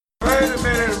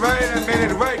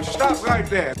stop right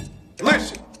there.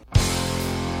 Listen.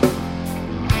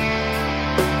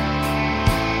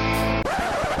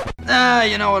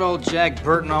 You know what old Jack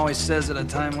Burton always says at a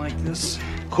time like this?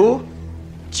 Who?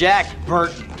 Jack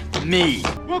Burton. Me.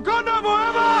 Wakanda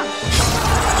forever!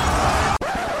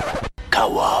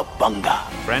 Cowabunga.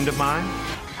 Friend of mine?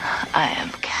 I am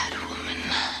Catwoman.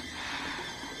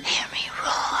 Hear me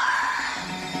roar.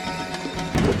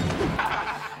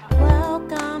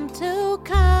 Welcome to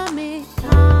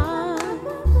Comic-Con,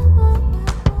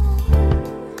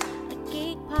 a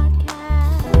geek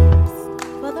podcast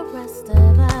for the rest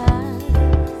of us.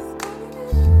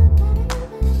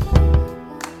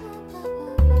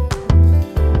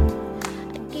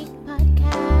 A geek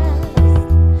podcast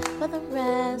for the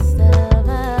rest of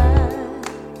us.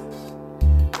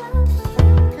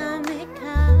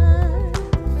 Comic-Con.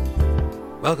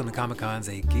 Welcome to Comic-Con's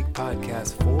a geek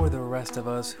podcast for the rest of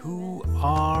us. Who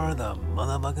are the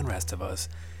motherfucking rest of us?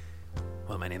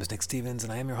 Well, my name is Nick Stevens,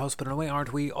 and I am your host, but in a way,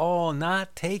 aren't we all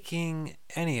not taking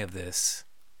any of this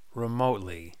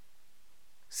remotely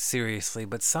seriously?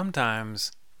 But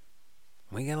sometimes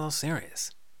we get a little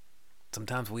serious.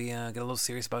 Sometimes we get a little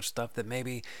serious about stuff that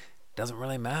maybe doesn't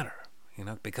really matter,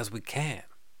 because we can,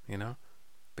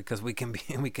 because we can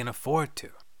we can afford to.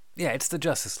 Yeah, it's the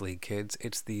Justice League, kids.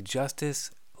 It's the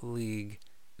Justice League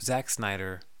Zack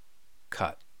Snyder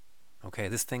cut. Okay,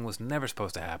 this thing was never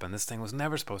supposed to happen. This thing was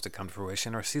never supposed to come to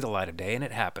fruition or see the light of day, and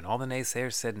it happened. All the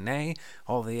naysayers said nay.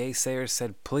 All the naysayers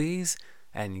said please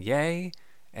and yay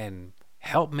and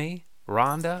help me,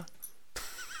 Rhonda.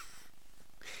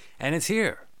 And it's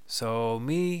here. So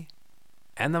me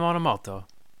and the Monomoto,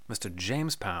 Mr.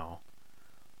 James Powell,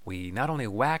 we not only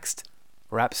waxed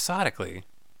rhapsodically,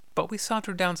 but we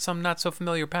sauntered down some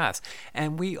not-so-familiar paths.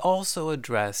 And we also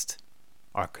addressed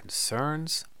our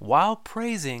concerns while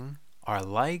praising our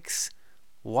likes,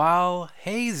 while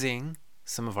hazing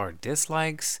some of our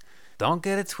dislikes. Don't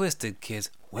get it twisted,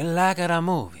 kids. We like the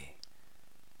movie.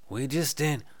 We just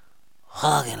didn't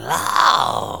fucking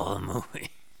love the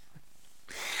movie.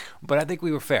 But I think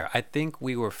we were fair. I think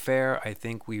we were us. I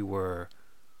think we were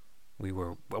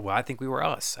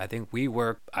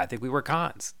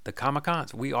cons, the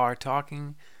Comic-Cons. We are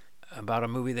talking about a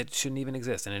movie that shouldn't even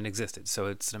exist, and it existed. So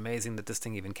it's amazing that this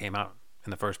thing even came out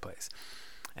in the first place.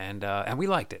 And we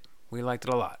liked it. We liked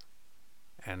it a lot.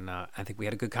 And I think we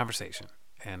had a good conversation.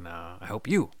 And I hope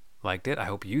you liked it. I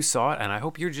hope you saw it. And I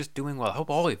hope you're just doing well. I hope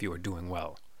all of you are doing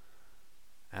well.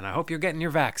 And I hope you're getting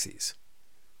your vaccines.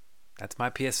 That's my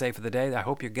PSA for the day. I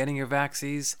hope you're getting your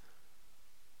vaccines.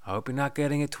 I hope you're not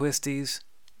getting it twisties.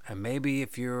 And maybe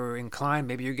if you're inclined,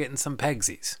 maybe you're getting some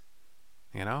pegsies.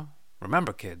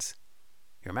 Remember, kids,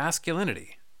 your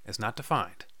masculinity is not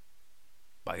defined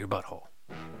by your butthole.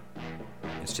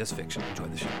 It's just fiction. Enjoy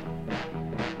the show.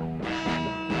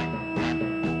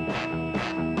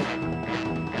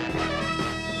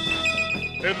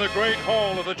 In the great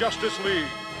hall of the Justice League,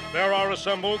 there are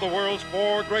assembled the world's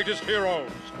 4 greatest heroes,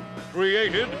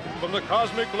 created from the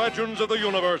cosmic legends of the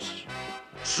universe.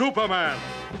 Superman,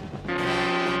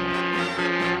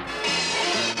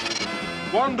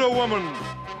 Wonder Woman,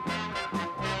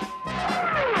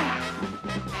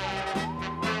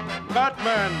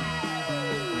 Batman,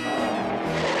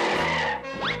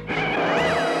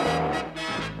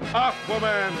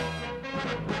 Aquaman.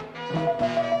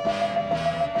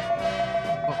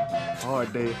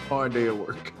 Hard day at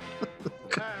work.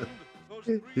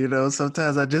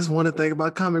 Sometimes I just want to think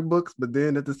about comic books, but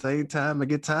then at the same time, I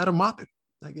get tired of mopping.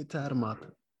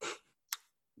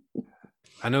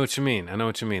 I know what you mean. I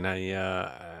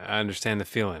understand the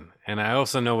feeling. And I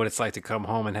also know what it's like to come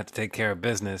home and have to take care of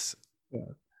business. Yeah.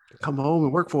 Come home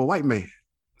and work for a white man.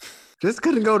 Just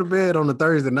couldn't go to bed on a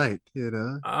Thursday night,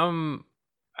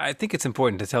 I think it's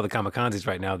important to tell the Comic-Consies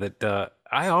right now that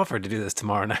I offered to do this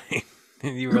tomorrow night.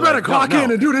 You better clock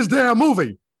in and do this damn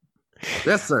movie.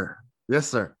 Yes, sir.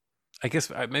 I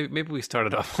guess maybe we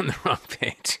started off on the wrong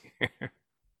page here.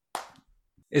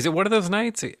 Is it one of those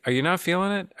nights? Are you not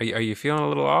feeling it? Are you feeling a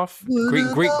little off?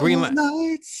 Green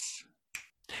nights.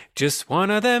 Just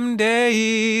one of them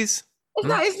days.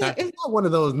 It's not one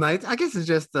of those nights. I guess it's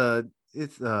just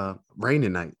it's a rainy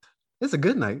night. It's a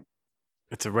good night.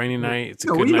 It's a rainy night. It's a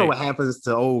good night. You know what happens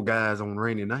to old guys on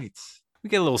rainy nights. We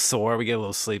get a little sore. We get a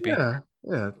little sleepy. Yeah.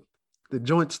 The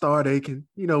joints start aching.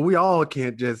 We all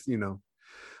can't just,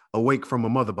 awake from a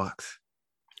mother box.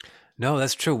 No,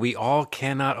 that's true. We all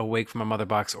cannot awake from a mother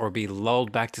box or be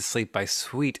lulled back to sleep by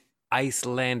sweet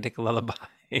Icelandic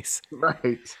lullabies.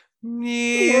 Right.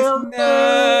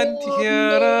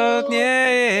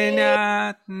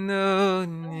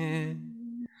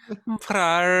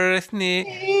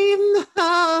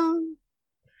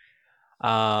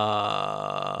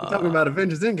 We're talking about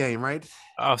Avengers Endgame, right?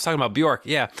 I was talking about Bjork.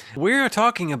 Yeah, we're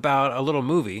talking about a little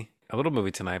movie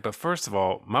tonight. But first of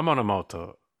all,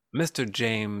 Mamonomoto, Mr.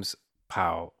 James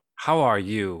Powell, how are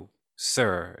you,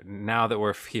 sir? Now that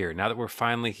we're here, now that we're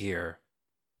finally here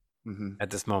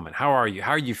at this moment, how are you?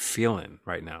 How are you feeling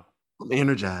right now? I'm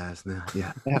energized now.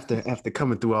 Yeah, after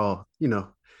coming through all,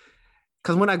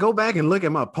 because when I go back and look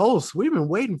at my posts, we've been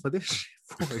waiting for this shit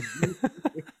for a year.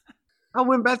 I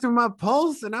went back through my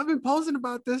posts and I've been posting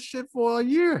about this shit for a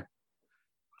year.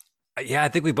 Yeah, I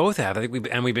think we both have.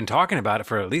 We've been talking about it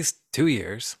for at least 2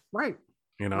 years. Right.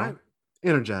 Right.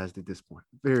 Energized at this point.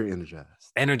 Very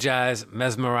energized. Energized,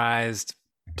 mesmerized,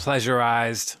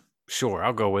 pleasurized. Sure,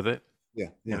 I'll go with it. Yeah.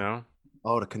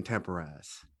 All the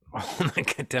contemporize. All the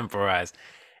contemporize.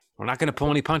 We're not going to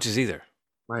pull any punches either.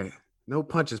 Right. No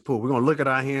punches pulled. We're going to look at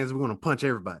our hands. We're going to punch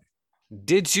everybody.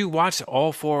 Did you watch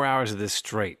all 4 hours of this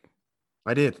straight?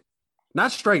 I did.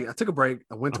 Not straight. I took a break.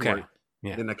 I went to work.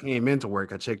 Yeah. Then I came into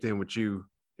work. I checked in with you,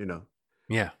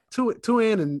 Yeah. Two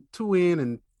in and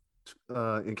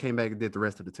came back and did the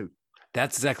rest of the 2.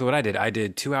 That's exactly what I did. I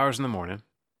did 2 hours in the morning,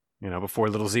 before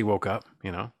little Z woke up,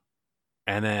 and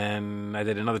then I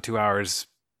did another 2 hours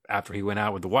after he went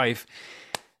out with the wife.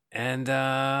 And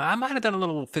I might have done a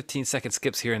little 15-second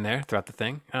skips here and there throughout the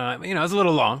thing. It's a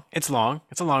little long. It's long.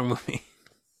 It's a long movie.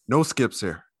 No skips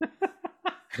here.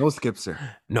 No skips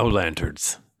here. No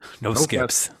lanterns. No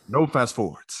skips. No fast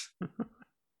forwards.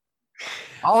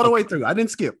 All the way through. I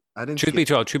didn't skip.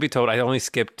 Truth be told, I only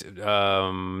skipped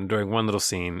during one little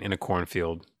scene in a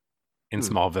cornfield in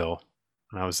Smallville.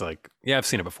 And I was like, yeah, I've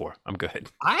seen it before. I'm good.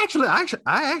 I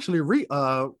actually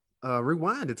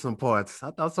rewinded some parts.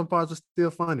 I thought some parts were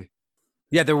still funny.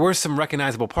 Yeah, there were some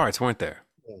recognizable parts, weren't there?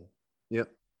 Yeah.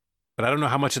 Yep. But I don't know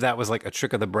how much of that was like a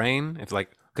trick of the brain. If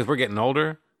because we're getting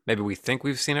older, maybe we think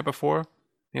we've seen it before.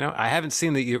 I haven't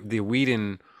seen the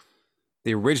Whedon,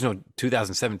 the original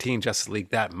 2017 Justice League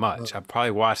that much. I've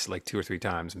probably watched it like 2 or 3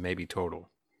 times, maybe total.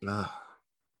 I've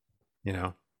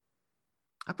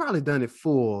probably done it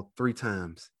full 3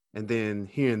 times, and then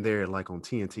here and there, like on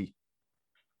TNT.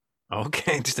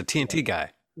 Okay, just a TNT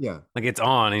guy. Yeah, like it's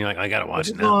on, and you're like, I gotta watch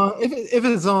it now. If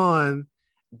it's on,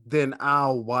 then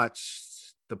I'll watch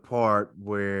the part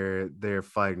where they're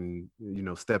fighting,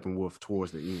 Steppenwolf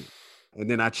towards the end, and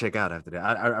then I check out after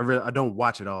that. I don't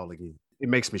watch it all again. It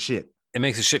makes me shit. It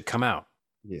makes the shit come out.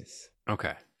 Yes.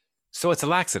 Okay. So it's a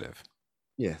laxative.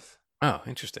 Yes. Oh,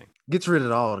 interesting. Gets rid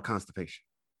of all the constipation.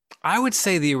 I would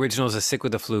say the original is a sick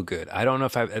with the flu good. I don't know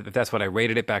if that's what I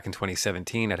rated it back in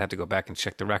 2017. I'd have to go back and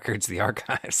check the records, the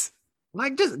archives.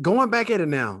 Like just going back at it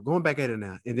now,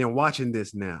 and then watching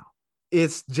this now,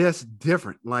 it's just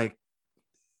different. Like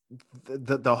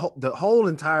the whole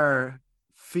entire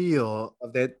feel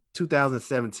of that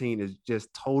 2017 is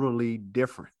just totally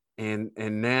different.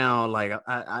 And now, like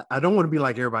I don't want to be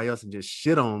like everybody else and just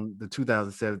shit on the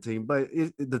 2017, but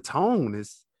the tone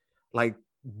is like,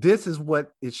 this is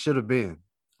what it should have been.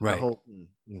 Right. The whole thing.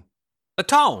 Yeah. The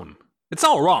tone. It's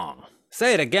all wrong.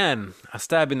 Say it again. I'll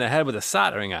stab you in the head with a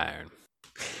soldering iron.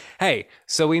 Hey,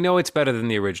 so we know it's better than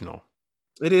the original.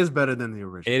 It is better than the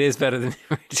original. It is better than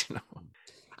the original.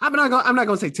 I'm not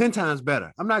gonna say 10 times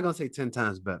better. I'm not gonna say 10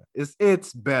 times better.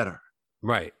 It's better.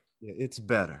 Right. Yeah, it's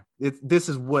better. This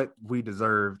is what we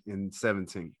deserved in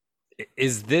 17.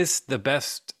 Is this the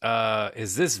best?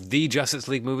 Is this the Justice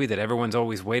League movie that everyone's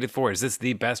always waited for? Is this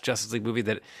the best Justice League movie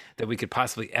that we could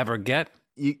possibly ever get?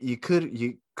 You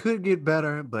could get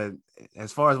better, but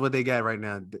as far as what they got right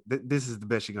now, this is the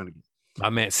best you're gonna get. Oh,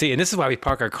 man. See, and this is why we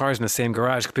park our cars in the same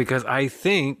garage, because I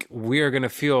think we are going to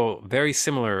feel very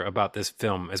similar about this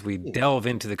film as we delve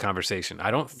into the conversation. I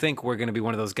don't think we're going to be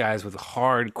one of those guys with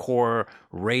hardcore,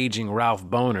 raging Ralph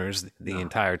boners the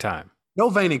entire time. No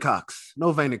veiny cocks.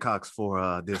 No veiny cocks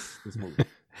for this movie.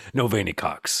 No veiny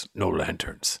cocks. No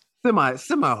lanterns.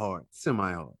 Semi-hard.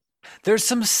 There's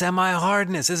some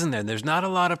semi-hardness, isn't there? There's not a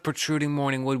lot of protruding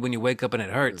morning wood when you wake up and it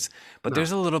hurts, but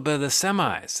there's a little bit of the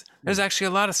semis. There's actually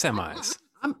a lot of semis.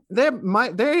 I'm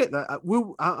going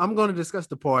to discuss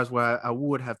the parts where I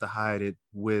would have to hide it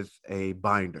with a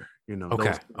binder.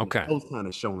 Okay. Those kind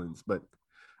of showings, but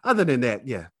other than that,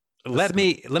 yeah. Let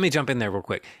me jump in there real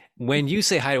quick. When you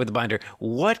say hide it with a binder,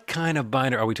 what kind of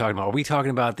binder are we talking about? Are we talking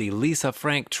about the Lisa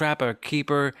Frank Trapper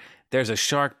Keeper? There's a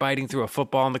shark biting through a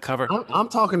football on the cover. I'm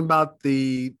talking about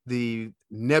the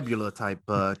Nebula type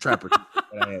Trapper that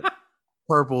I had.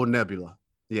 Purple Nebula.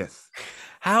 Yes.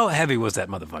 How heavy was that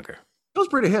motherfucker? It was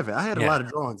pretty heavy. I had a lot of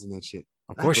drawings in that shit.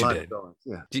 Of course you did.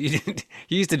 Yeah. You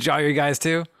used to draw your guys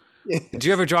too? Did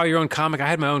you ever draw your own comic? I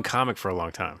had my own comic for a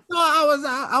long time. No,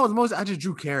 I just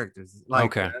drew characters. Like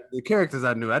Okay. The characters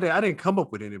I knew. I didn't come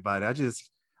up with anybody. I just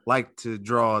like to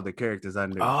draw the characters I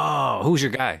knew. Oh, who's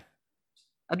your guy?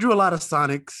 I drew a lot of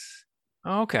Sonics,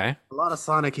 Oh, okay. a lot of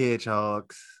Sonic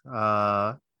Hedgehogs.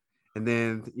 And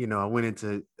then, I went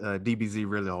into DBZ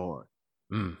really hard.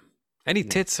 Any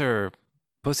tits or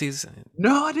pussies?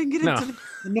 No, I didn't get No. into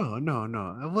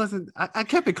No. I wasn't. I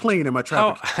kept it clean in my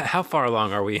trapper. How far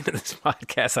along are we into this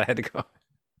podcast? I had to go.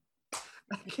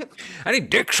 I kept Any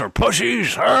dicks or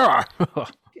pussies? I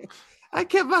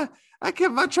kept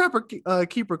my trapper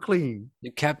keeper clean.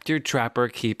 You kept your trapper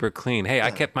keeper clean. Hey,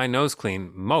 I kept my nose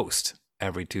clean most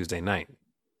every Tuesday night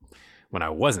when I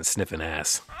wasn't sniffing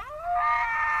ass.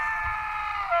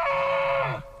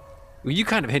 Well, you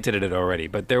kind of hinted at it already,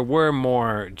 but there were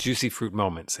more juicy fruit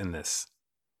moments in this.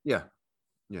 Yeah.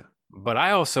 But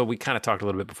we kind of talked a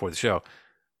little bit before the show,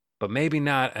 but maybe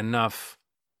not enough,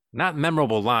 not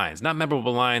memorable lines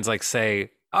like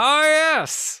say, "Oh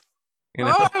yes."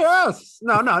 Oh yes.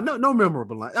 No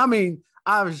memorable line. I mean,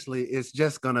 obviously, it's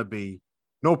just gonna be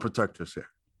no protectors here.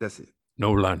 That's it.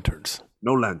 No lanterns.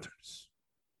 No lanterns.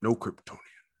 No Kryptonian.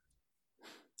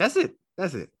 That's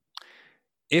it.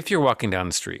 If you're walking down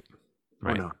the street,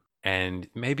 right, no. and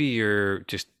maybe you're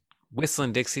just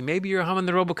whistling Dixie, maybe you're humming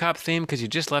the RoboCop theme because you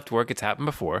just left work. It's happened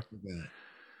before. Yeah.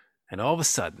 And all of a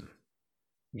sudden,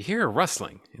 you hear a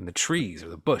rustling in the trees or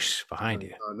the bush behind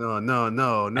you. No.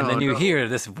 And then you hear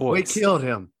this voice. We killed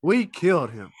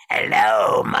him.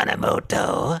 Hello,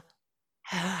 Manamoto.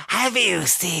 Have you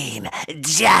seen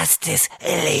Justice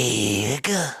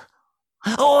League?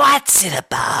 What's it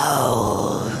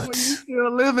about? He's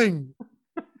still living.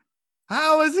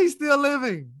 How is he still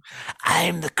living?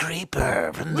 I'm the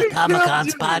Creeper from the We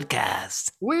Comic-Cons killed you.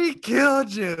 podcast. We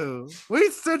killed you. We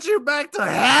sent you back to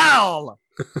hell.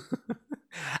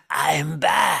 I'm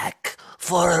back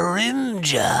for a rim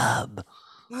job.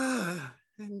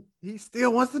 And he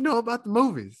still wants to know about the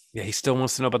movies. Yeah, he still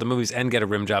wants to know about the movies and get a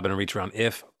rim job and a reach around,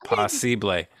 if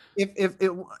possible.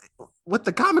 What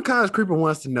the Comic-Con's Creeper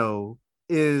wants to know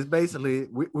is basically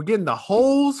we're getting the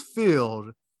holes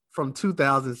filled from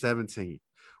 2017.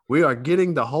 We are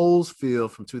getting the holes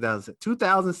filled from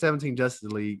 2017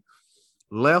 Justice League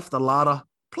left a lot of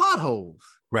plot holes.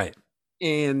 Right.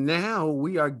 And now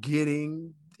we are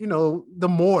getting, the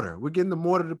mortar. We're getting the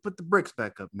mortar to put the bricks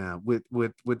back up now with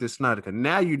this Snyder Cut.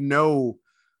 Now you know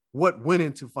what went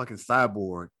into fucking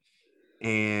Cyborg,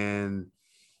 and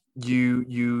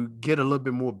you get a little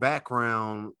bit more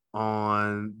background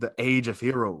on the Age of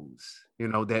Heroes.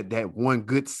 That one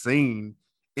good scene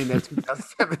in that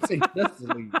 2017 Justice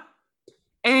League.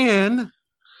 And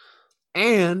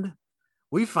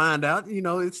we find out,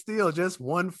 it's still just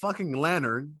one fucking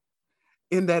lantern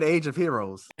in that Age of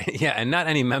Heroes. Yeah, and not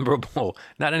any memorable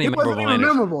It wasn't even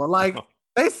memorable. Like,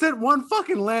 they sent one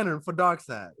fucking lantern for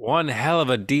Darkseid. One hell of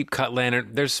a deep cut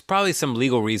lantern. There's probably some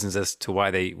legal reasons as to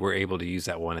why they were able to use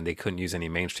that one and they couldn't use any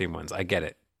mainstream ones. I get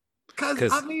it.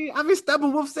 Because I mean,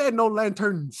 Steppenwolf said no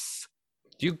lanterns.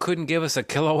 You couldn't give us a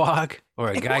Kilowog or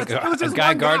a Guy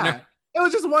Guy Gardner? It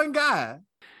was just one guy.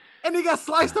 And he got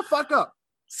sliced the fuck up.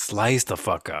 Sliced the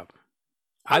fuck up.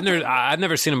 I've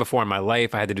never seen him before in my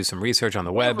life. I had to do some research on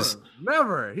the webs.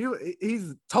 Never.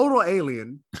 He's total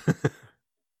alien.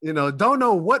 Don't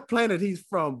know what planet he's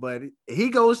from, but he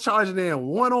goes charging in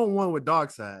one-on-one with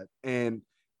Darkseid, and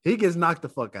he gets knocked the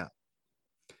fuck out.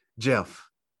 Jeff.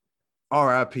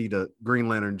 R.I.P. to Green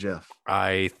Lantern Jeff.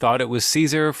 I thought it was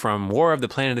Caesar from War of the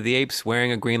Planet of the Apes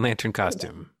wearing a Green Lantern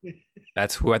costume.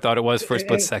 That's who I thought it was for a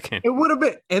split second. It would have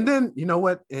been. And then, you know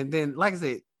what? And then, like I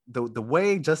said, the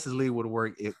way Justice League would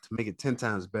work to make it 10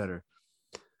 times better,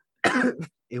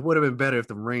 it would have been better if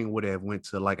the ring would have went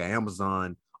to like an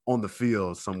Amazon on the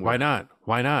field somewhere.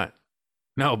 Why not?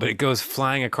 No, but it goes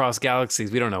flying across galaxies.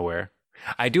 We don't know where.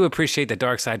 I do appreciate that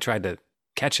Darkseid tried to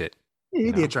catch it. Yeah,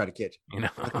 he did try to catch it. You know,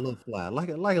 like a little fly, like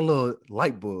a little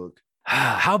light bug.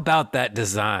 How about that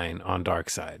design on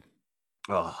Darkseid?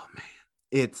 Oh man,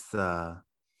 it's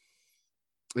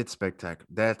spectacular.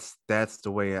 That's the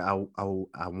way I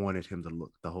wanted him to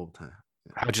look the whole time.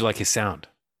 How'd you like his sound?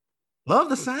 Love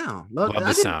the sound. Love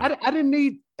the sound. I didn't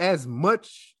need as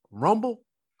much rumble.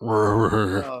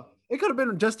 It could have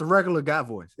been just a regular guy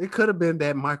voice. It could have been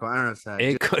that Michael Ironside.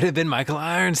 It could have been Michael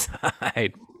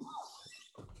Ironside.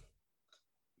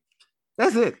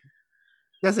 That's it.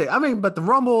 I mean, but the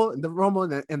rumble and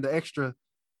the extra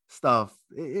stuff,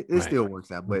 it still works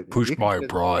out. But push my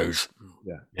prize.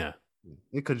 Yeah.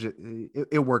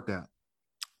 It worked out.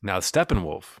 Now,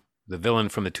 Steppenwolf, the villain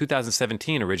from the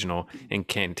 2017 original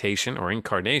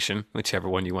Incarnation, whichever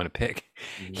one you want to pick,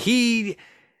 he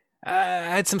I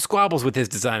had some squabbles with his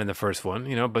design in the first one,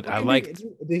 but I liked.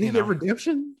 Did he get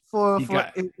redemption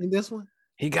in this one?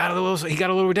 He got a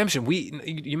little redemption.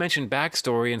 You mentioned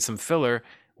backstory and some filler.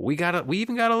 We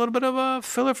even got a little bit of a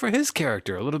filler for his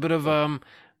character. A little bit of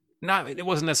it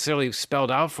wasn't necessarily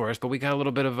spelled out for us, but we got a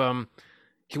little bit of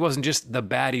he wasn't just the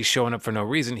baddie showing up for no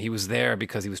reason. He was there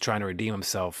because he was trying to redeem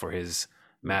himself for his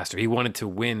master. He wanted to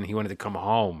win. He wanted to come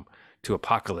home to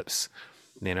Apocalypse,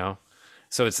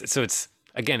 So it's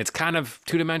again, it's kind of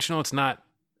two-dimensional. It's not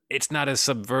as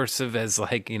subversive as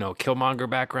like, Killmonger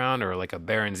background or like a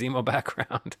Baron Zemo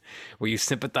background where you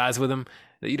sympathize with him.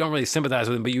 You don't really sympathize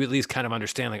with him, but you at least kind of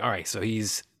understand like, all right, so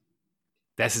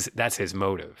that's his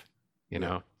motive,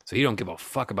 So he don't give a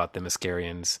fuck about the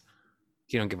Themyscirians.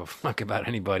 He don't give a fuck about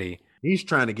anybody. He's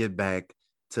trying to get back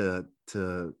to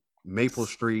Maple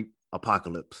Street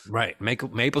Apocalypse. Right.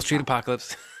 Maple Street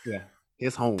Apocalypse. Yeah.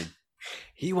 His home.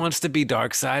 He wants to be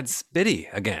Darkseid's Biddy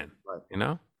again. Right.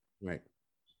 Right.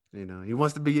 He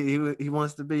wants to be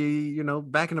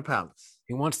back in the palace.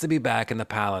 He wants to be back in the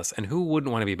palace. And who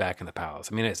wouldn't want to be back in the palace?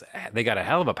 I mean, they got a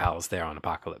hell of a palace there on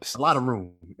Apocalypse. A lot of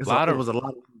room. It was a lot of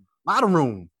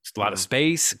room. A lot of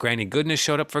space. Granny Goodness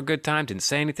showed up for a good time. Didn't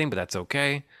say anything, but that's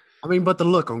okay. I mean, but the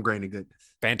look on Granny Goodness.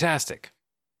 Fantastic.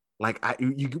 Like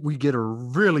we get a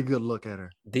really good look at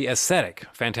her. The aesthetic.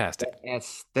 Fantastic. The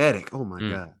aesthetic. Oh my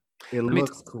God. It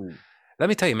looks cool. Let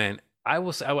me tell you, man. I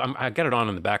got it on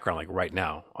in the background like right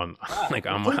now on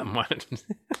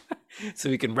so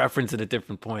we can reference it at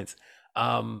different points.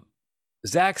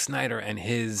 Zack Snyder and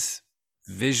his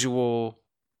visual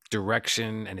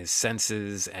direction and his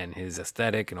senses and his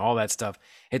aesthetic and all that stuff,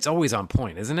 it's always on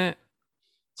point, isn't it?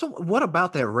 So what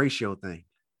about that ratio thing?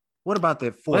 What about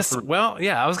that 4? Well,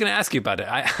 yeah, I was going to ask you about it.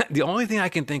 The only thing I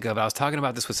can think of, I was talking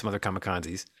about this with some other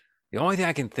Comic-Consies. The only reason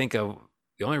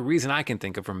I can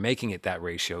think of for making it that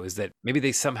ratio is that maybe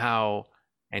they somehow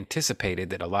anticipated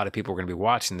that a lot of people were going to be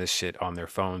watching this shit on their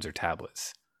phones or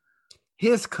tablets.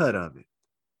 His cut of it.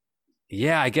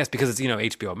 Yeah, I guess because it's,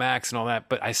 HBO Max and all that,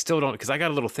 but I still don't, because I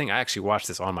got a little thing. I actually watched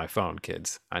this on my phone,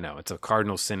 kids. I know it's a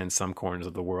cardinal sin in some corners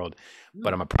of the world,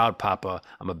 but I'm a proud papa.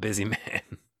 I'm a busy man.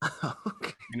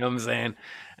 Okay. You know what I'm saying?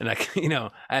 And I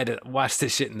had to watch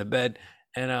this shit in the bed,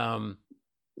 and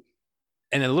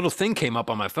a little thing came up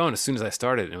on my phone as soon as I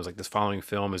started, and it was like, this following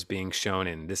film is being shown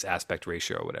in this aspect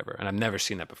ratio or whatever, and I've never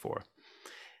seen that before.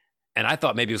 And I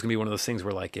thought maybe it was gonna be one of those things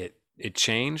where like it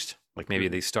changed, like maybe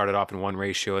they started off in one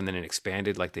ratio and then it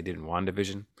expanded like they did in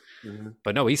WandaVision. Mm-hmm.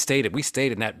 But no, we stayed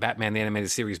in that Batman the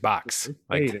Animated Series box.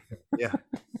 Yeah.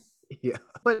 Yeah.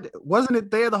 But wasn't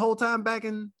it there the whole time back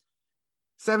in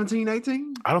 17,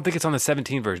 18? I don't think it's on the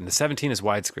 17 version. The 17 is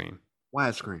widescreen.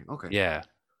 Widescreen, okay. Yeah.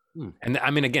 And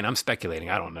I mean, again, I'm speculating.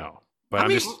 I don't know. But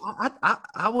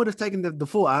I would have taken the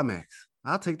full IMAX.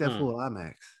 I'll take that full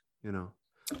IMAX,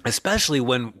 Especially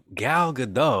when Gal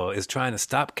Gadot is trying to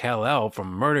stop Kal-El from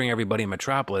murdering everybody in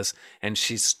Metropolis, and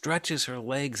she stretches her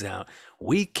legs out.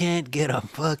 We can't get a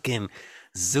fucking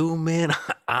zoom in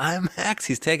IMAX.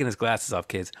 He's taking his glasses off,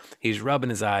 kids. He's rubbing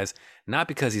his eyes, not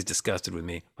because he's disgusted with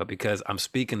me, but because I'm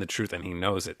speaking the truth and he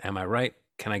knows it. Am I right?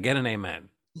 Can I get an amen?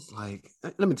 It's like,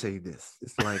 let me tell you this.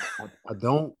 It's like I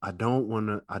don't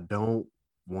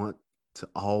want to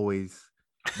always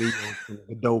be on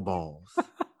Godot balls.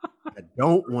 I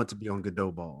don't want to be on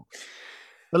Godot balls.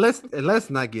 But let's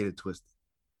not get it twisted.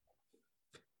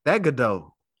 That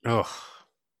Godot,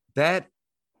 that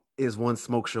is one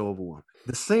smoke show of a woman.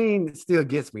 The scene still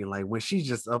gets me, like when she's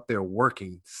just up there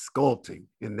working, sculpting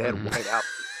in that white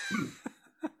outfit.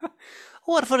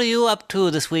 What were you up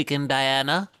to this weekend,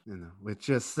 Diana? With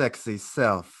your sexy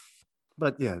self.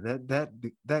 But yeah,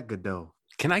 that Godot.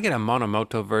 Can I get a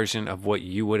Monomoto version of what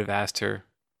you would have asked her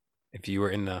if you were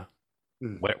in the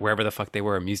wherever the fuck they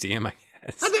were, a museum? I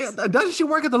guess. Doesn't she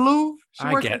work at the Louvre?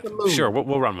 I get it. Sure,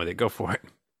 we'll run with it. Go for it.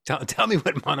 Tell me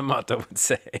what Monomoto would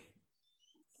say.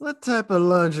 What type of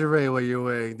lingerie were you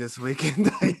wearing this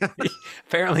weekend, Diana?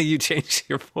 Apparently, you changed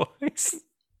your voice.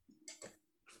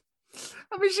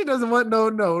 I mean, she doesn't want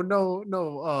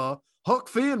no Huck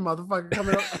Finn motherfucker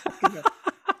coming up.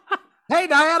 Hey,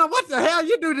 Diana, what the hell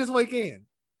you do this weekend?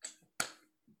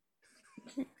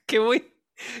 Can we,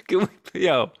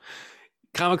 yo,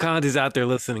 Comic-Con is out there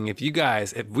listening. If we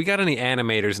got any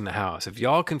animators in the house, if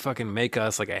y'all can fucking make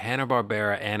us like a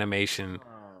Hanna-Barbera animation,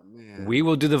 we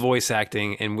will do the voice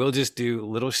acting and we'll just do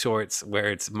little shorts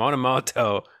where it's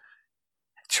Monomoto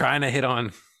trying to hit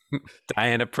on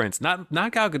Diana Prince, not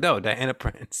Gal Gadot, Diana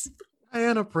Prince.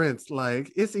 Diana Prince, like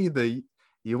it's either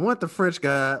you want the French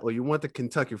guy or you want the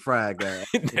Kentucky Fried guy.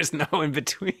 There's no in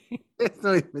between. There's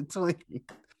no in between.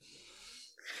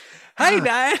 Hey,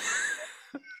 Diana.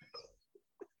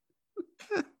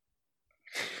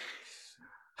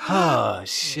 Oh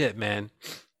shit, man.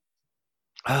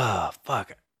 Oh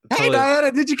fuck. Hey,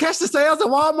 Diana, did you catch the sales at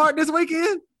Walmart this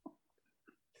weekend?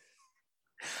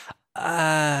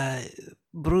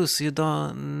 Bruce, you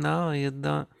don't know, you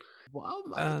don't.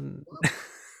 Walmart.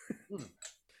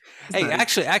 Hey,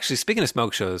 actually, speaking of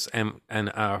smoke shows, and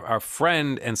our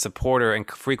friend and supporter and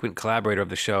frequent collaborator of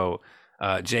the show,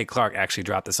 Jay Clark, actually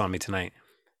dropped this on me tonight,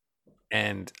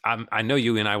 and I know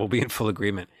you and I will be in full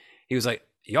agreement. He was like,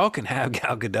 "Y'all can have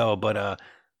Gal Gadot, but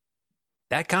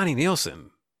that Connie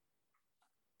Nielsen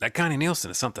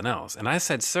is something else." And I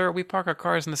said, "Sir, we park our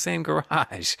cars in the same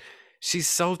garage. She's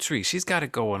sultry. She's got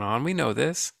it going on. We know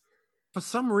this." For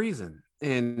some reason,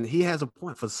 and he has a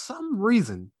point. For some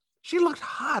reason, she looked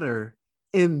hotter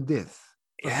in this.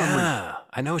 Yeah,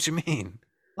 I know what you mean.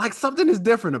 Like something is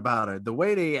different about her. The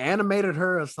way they animated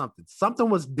her or something. Something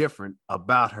was different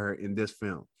about her in this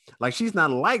film. Like she's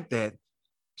not like that.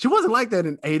 She wasn't like that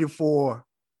in 84.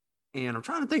 And I'm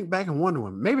trying to think back in Wonder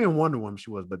Woman. Maybe in Wonder Woman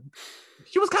she was, but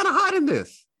she was kind of hot in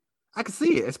this. I could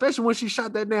see it, especially when she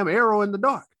shot that damn arrow in the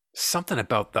dark. Something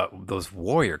about those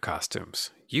warrior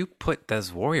costumes. You put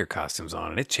those warrior costumes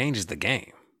on and it changes the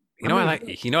game. I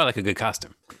like a good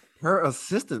costume. Her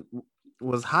assistant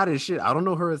was hot as shit. I don't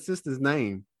know her assistant's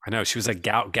name. I know, she was like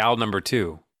gal number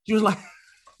 2. She was like,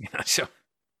 sure.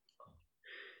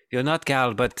 You're not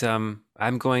Gal, but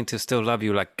I'm going to still love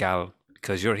you like Gal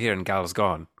because you're here and Gal's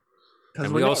gone.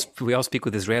 And we all speak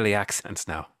with Israeli accents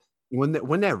now. When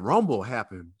that rumble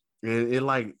happened, it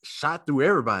like shot through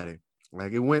everybody.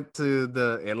 Like it went to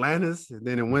the Atlantis, and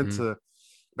then it went to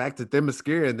back to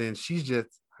Themyscira, and then she's just,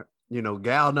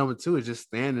 Gal number 2 is just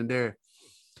standing there,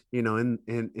 in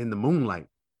the moonlight.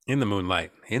 In the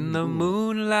moonlight.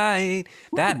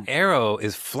 That arrow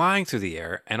is flying through the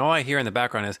air, and all I hear in the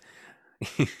background is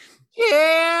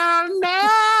yeah, no.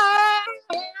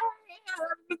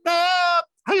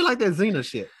 How you like that Xena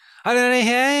shit?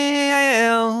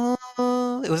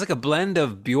 It was like a blend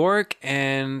of Bjork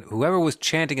and whoever was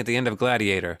chanting at the end of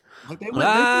Gladiator. Little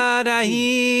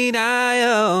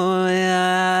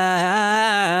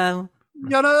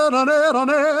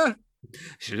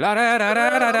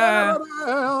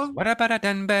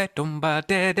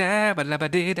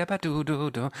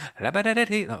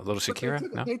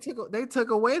Shakira. They took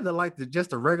away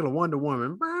just a regular Wonder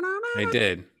Woman. They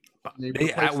did.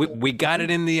 We got it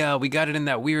in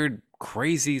that weird,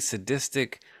 crazy,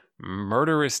 sadistic,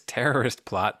 murderous terrorist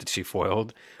plot that she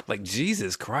foiled. Like,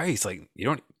 Jesus Christ! Like,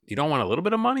 you don't want a little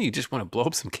bit of money. You just want to blow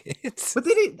up some kids. But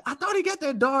I thought he got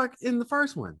that dark in the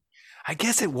first one. I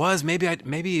guess it was. Maybe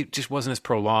it just wasn't as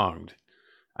prolonged.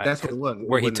 That's what it was.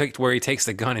 Where he takes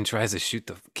the gun and tries to shoot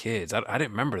the kids. I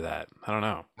didn't remember that. I don't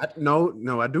know.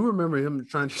 No, I do remember him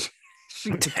trying to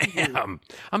shoot. Damn,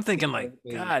 I'm thinking like,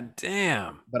 God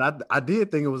damn. But I did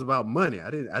think it was about money.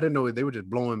 I didn't know they were just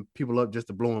blowing people up just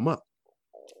to blow them up.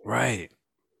 Right.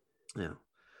 Yeah.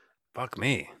 Fuck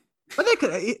me. But they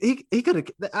could. He could have.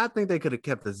 I think they could have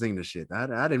kept the Xena shit.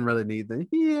 I didn't really need the.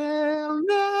 Yeah.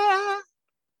 Nah.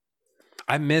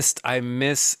 I miss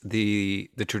the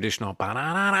traditional, but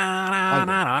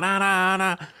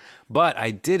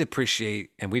I did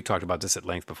appreciate, and we've talked about this at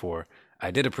length before,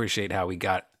 I did appreciate how we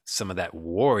got some of that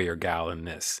warrior gal in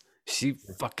this. She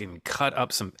fucking cut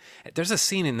up some. There's a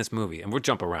scene in this movie, and we'll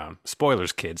jump around.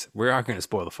 Spoilers, kids. We are going to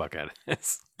spoil the fuck out of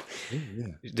this.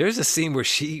 Yeah. There's a scene where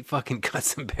she fucking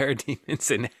cuts some parademons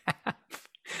in half,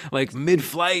 like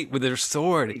mid-flight with her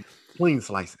sword. Clean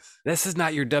slices. This is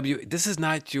not your This is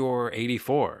not your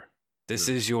 84. This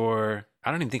is your.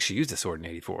 I don't even think she used a sword in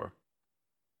 84.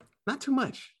 Not too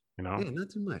much. Yeah, not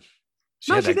too much.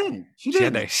 She didn't. She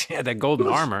had that golden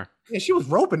armor. Yeah, she was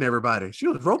roping everybody. She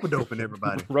was rope-a-doping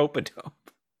everybody.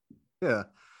 Rope-a-dope. Yeah.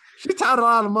 She tied a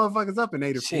lot of motherfuckers up in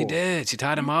 84. She did. She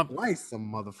tied them up. Sliced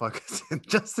some motherfuckers in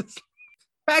Justice.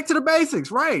 Back to the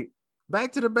basics, right?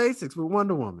 Back to the basics with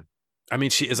Wonder Woman. I mean,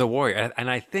 she is a warrior,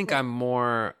 and I think I'm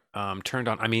more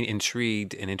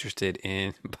intrigued and interested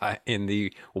in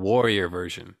the warrior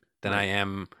version than I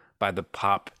am by the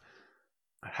pop.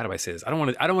 How do I say this? I don't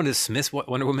want to dismiss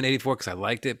Wonder Woman 84 because I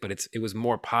liked it, but it was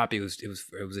more pop. It was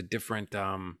a different.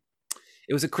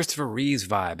 It was a Christopher Reeves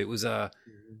vibe. It was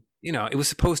it was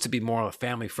supposed to be more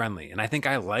family friendly, and I think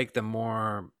I like the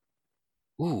more.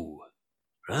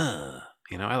 I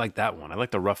like that one. I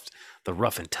like the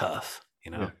rough and tough.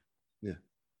 Yeah.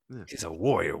 She's a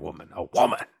warrior woman, a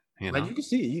woman. Like you can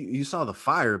see, you saw the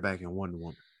fire back in Wonder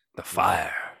Woman. The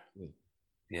fire.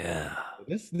 Yeah.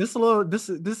 This is a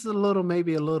little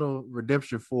maybe a little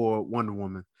redemption for Wonder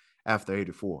Woman after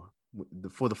 84.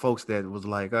 For the folks that was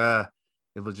like,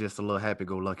 it was just a little happy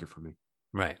go lucky for me.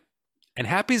 Right. And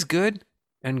happy's good,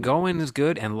 And going is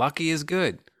good and lucky is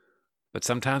good. But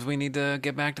sometimes we need to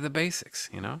get back to the basics,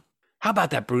 you know? How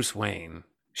about that Bruce Wayne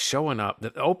showing up?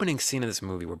 The opening scene of this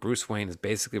movie where Bruce Wayne is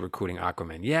basically recruiting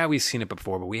Aquaman. Yeah, we've seen it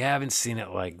before, but we haven't seen it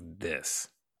like this.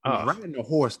 He's riding a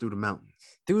horse through the mountains.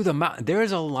 Through the mountain.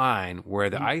 There's a line where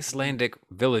the Icelandic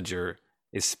villager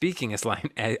is speaking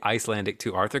Icelandic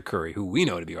to Arthur Curry, who we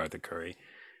know to be Arthur Curry.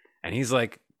 And he's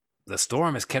like, the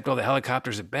storm has kept all the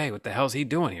helicopters at bay. What the hell's he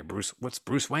doing here? What's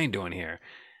Bruce Wayne doing here?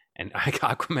 And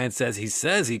Aquaman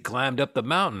says he climbed up the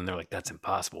mountain. And they're like, that's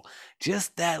impossible.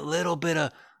 Just that little bit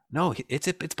of, no,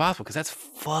 it's possible because that's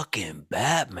fucking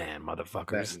Batman,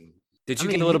 motherfuckers. Batman. Did you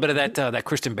get a little bit of that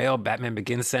Christian Bale Batman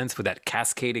Begins sense with that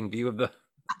cascading view of the...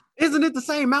 Isn't it the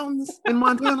same mountains in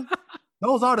Montana?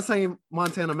 Those are the same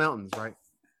Montana mountains, right?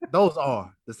 Those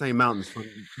are the same mountains from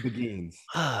Begins.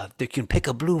 They can pick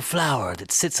a blue flower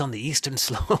that sits on the eastern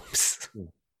slopes.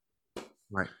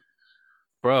 Right.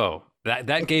 Bro,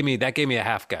 that gave me a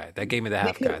half guy. That gave me the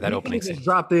half guy. That opening scene. Just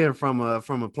dropped in from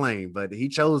a plane, but he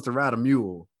chose to ride a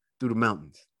mule through the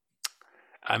mountains.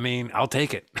 I mean, I'll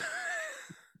take it.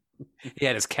 He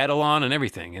had his kettle on and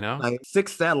everything, you know? Like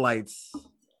 6 satellites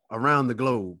around the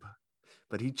globe,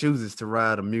 but he chooses to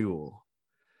ride a mule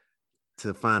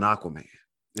to find Aquaman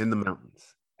in the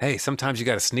mountains. Hey, sometimes you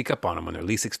got to sneak up on them when they're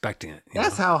least expecting it.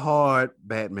 That's how hard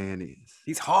Batman is.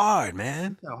 He's hard,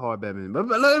 man. That's how hard Batman is.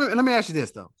 But let me ask you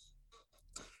this, though.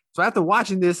 So after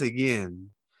watching this again,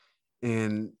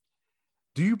 and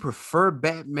do you prefer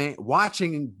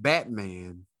watching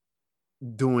Batman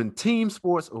doing team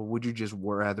sports, or would you just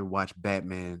rather watch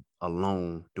Batman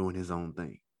alone doing his own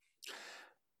thing?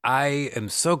 I am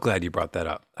so glad you brought that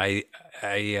up.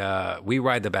 We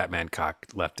ride the Batman cock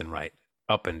left and right,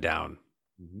 up and down,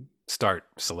 start,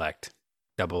 select,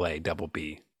 double A, double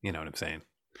B. You know what I'm saying?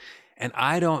 And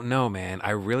I don't know, man.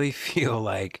 I really feel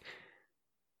like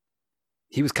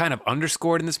he was kind of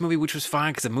underscored in this movie, which was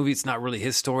fine because the movie, it's not really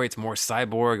his story. It's more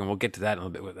Cyborg, and we'll get to that in a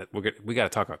little bit. We got to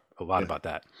talk a lot about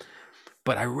that.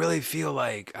 But I really feel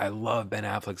like I love Ben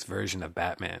Affleck's version of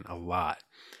Batman a lot.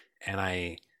 And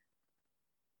I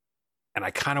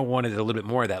kind of wanted a little bit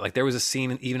more of that. Like there was a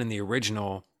scene even in the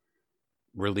original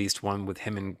released one with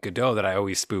him and Godot that I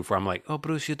always spoof where I'm like, oh,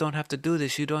 Bruce, you don't have to do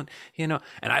this. You don't, you know.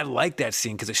 And I like that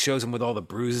scene because it shows him with all the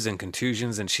bruises and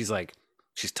contusions. And she's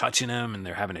touching him and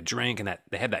they're having a drink and that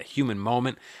they had that human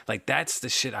moment. Like that's the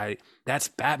shit that's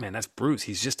Batman. That's Bruce.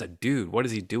 He's just a dude. What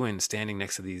is he doing standing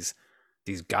next to these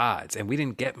gods? And we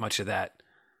didn't get much of that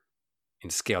in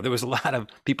scale. There was a lot of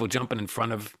people jumping in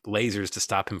front of lasers to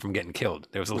stop him from getting killed.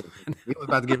 There was he was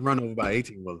about to get run over by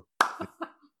 18-wheeler.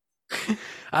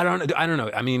 I don't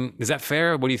know. I mean, is that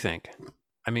fair? What do you think?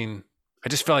 I mean, I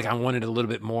just felt like I wanted a little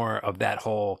bit more of that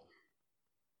whole,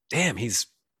 damn, he's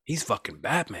fucking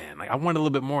Batman. Like I wanted a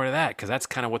little bit more of that because that's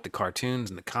kind of what the cartoons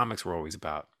and the comics were always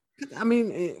about. I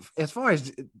mean, as far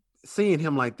as seeing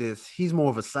him like this, he's more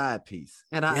of a side piece.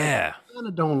 And I kind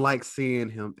of don't like seeing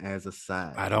him as a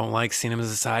side. I don't like seeing him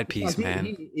as a side piece, man.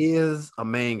 He is a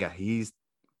main guy. He's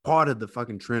part of the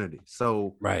fucking Trinity.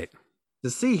 So to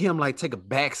see him like take a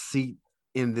back seat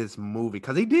in this movie,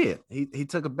 because he did. He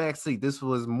took a back seat. This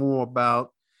was more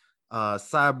about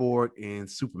Cyborg and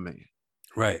Superman.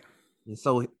 Right. And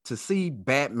so to see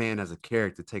Batman as a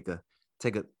character take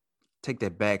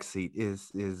that back seat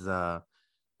is it's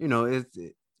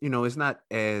not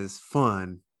as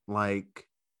fun like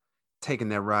taking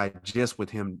that ride just with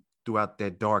him throughout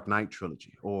that Dark Knight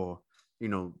trilogy or,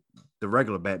 the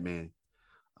regular Batman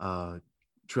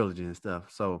trilogy and stuff.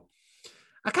 So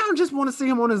I kind of just want to see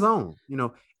him on his own.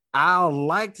 I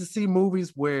like to see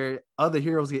movies where other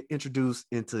heroes get introduced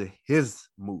into his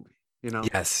movie.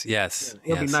 Yes.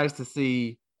 It'd be nice to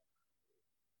see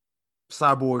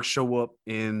Cyborg show up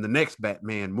in the next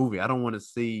Batman movie. I don't want to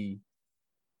see,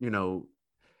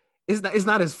 it's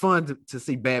not as fun to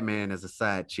see Batman as a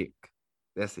side chick.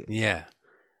 That's it. Yeah.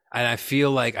 And I feel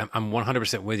like I'm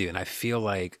 100% with you. And I feel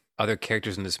like other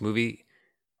characters in this movie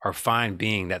are fine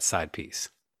being that side piece.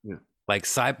 Yeah. Like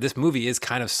this movie is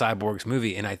kind of Cyborg's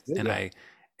movie. And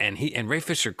Ray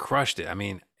Fisher crushed it. I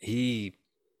mean, he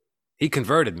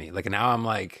converted me. Like now I'm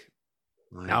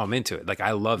now I'm into it. Like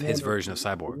I love his version of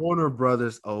Cyborg. Warner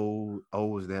Brothers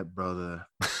owes that brother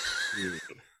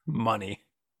money.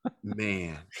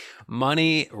 Man.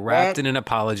 Money wrapped in an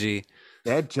apology.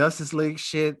 That Justice League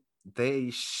shit, they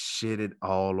shitted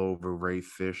all over Ray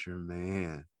Fisher,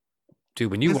 man. Dude,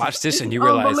 when you watch this and you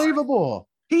realize unbelievable.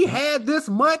 He had this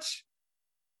much.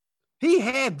 He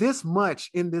had this much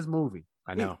in this movie.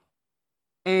 I know.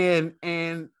 And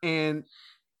it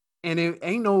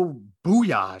ain't no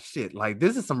booyah shit. Like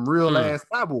this is some real ass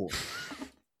Cyborg.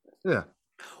 Yeah.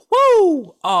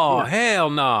 Woo! Oh, Yeah. hell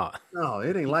no. No,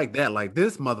 it ain't like that. Like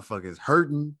this motherfucker is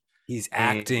hurting. He's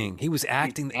And acting. He was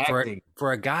acting, acting.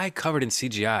 for a guy covered in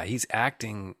CGI. He's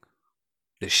acting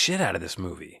the shit out of this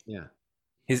movie. Yeah.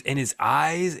 His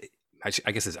eyes,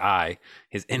 I guess his eye,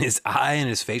 in his eye and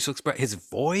his facial expression, his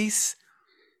voice.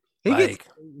 He Like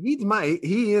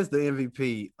he is the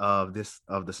MVP of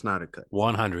the Snyder Cut.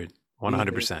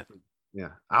 100%. Yeah.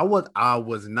 I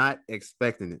was not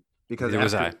expecting it because Neither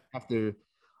was I. after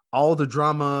all the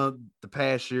drama the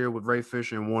past year with Ray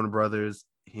Fisher and Warner Brothers,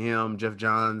 him, Jeff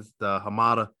Johns, the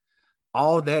Hamada,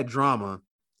 all that drama,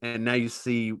 and now you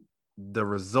see the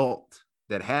result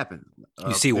that happened.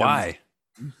 You see why.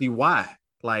 You see why.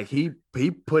 Like he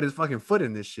put his fucking foot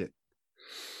in this shit.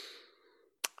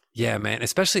 Yeah, man.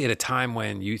 Especially at a time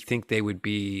when you think they would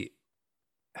be,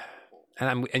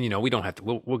 and you know, we don't have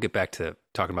to. We'll get back to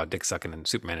talking about dick sucking and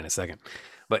Superman in a second.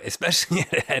 But especially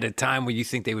at a time where you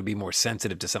think they would be more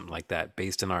sensitive to something like that,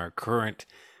 based on our current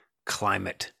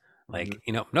climate. Like,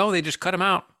 you know, no, they just cut him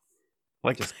out.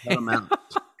 Like, Just cut him out.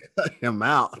 Cut him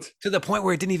out. to the point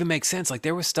where it didn't even make sense. Like,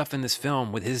 there was stuff in this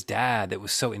film with his dad that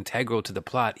was so integral to the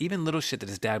plot, even little shit that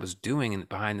his dad was doing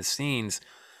behind the scenes,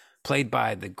 played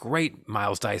by the great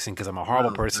Miles Dyson, because I'm a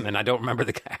horrible person and I don't remember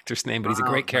the actor's name, but he's a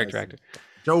great character actor.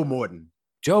 Joe Morton.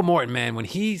 Joe Morton, man, when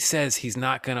he says he's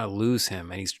not gonna lose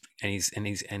him,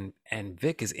 and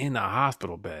Vic is in the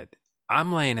hospital bed.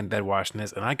 I'm laying in bed watching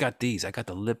this, and I got the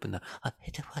lip and the,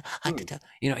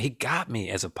 you know, he got me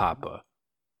as a papa.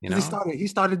 You know, He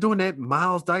started doing that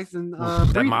Miles Dyson.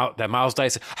 that Miles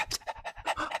Dyson.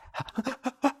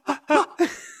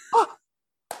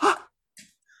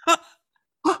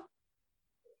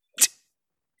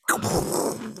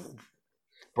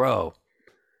 Bro,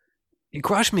 he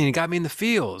crushed me and he got me in the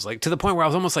feels, like to the point where I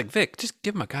was almost like, Vic, just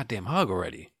give him a goddamn hug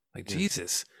already. Like,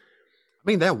 Jesus. I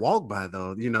mean, that walk by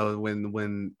though, you know,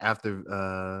 when after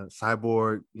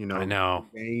Cyborg, you know, I know.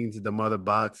 gains the mother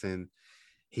box and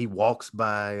he walks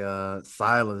by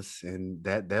Silas, and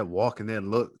that walk and that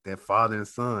look, that father and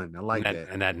son, I like that.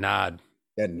 And that nod.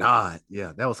 That nod,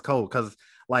 yeah, that was cold. Because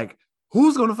like,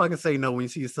 who's gonna fucking say no when you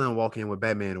see your son walk in with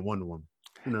Batman and Wonder Woman?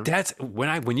 You know? That's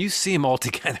when you see them all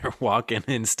together walking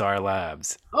in Star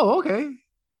Labs. Oh, okay.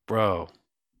 Bro.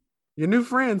 Your new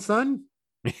friend, son.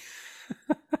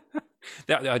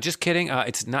 Just kidding.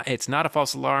 It's not a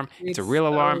false alarm. It's a real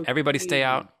alarm. Everybody stay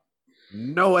out.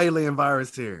 No alien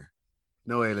virus here.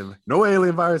 No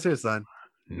alien virus here, son.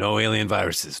 No alien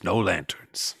viruses. No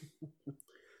lanterns.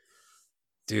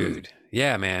 Dude.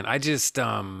 Yeah, man. I just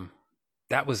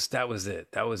that was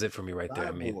it. That was it for me right there.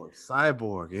 I mean,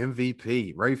 Cyborg,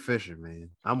 MVP, Ray Fisher, man.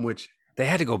 I'm with you. They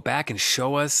had to go back and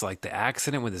show us like the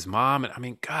accident with his mom, and I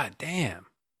mean, god damn.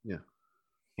 Yeah.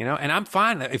 You know, and I'm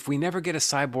fine if we never get a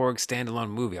Cyborg standalone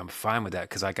movie. I'm fine with that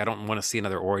because like I don't want to see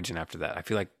another origin after that. I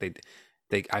feel like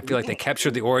they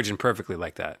captured the origin perfectly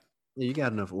like that. Yeah, you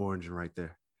got enough origin right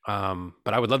there.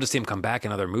 But I would love to see him come back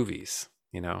in other movies.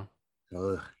 You know.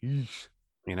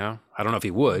 You know, I don't know if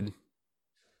he would.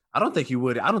 I don't think he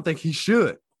would. I don't think he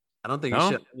should. I don't think he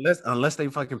should unless they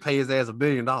fucking pay his ass $1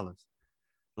 billion.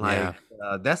 Like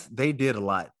they did a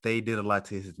lot. They did a lot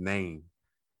to his name,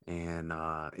 and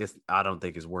I don't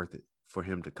think it's worth it for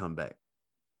him to come back.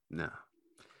 No,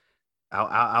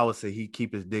 I would say he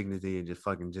keep his dignity and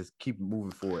just keep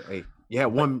moving forward. Hey,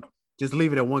 just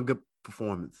leave it at one good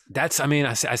performance. I mean,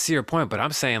 I see your point, but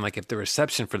I'm saying like if the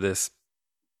reception for this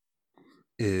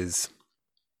is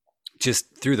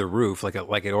just through the roof, like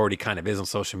it already kind of is on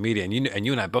social media, and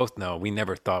you and I both know we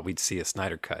never thought we'd see a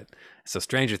Snyder cut. So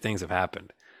stranger things have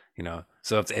happened, you know.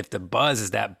 So if the buzz is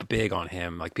that big on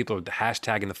him, like people are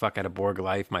hashtagging the fuck out of Borg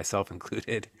Life, myself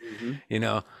included, you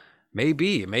know,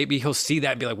 maybe he'll see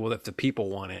that and be like, well, if the people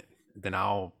want it, then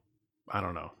I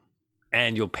don't know,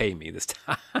 and you'll pay me this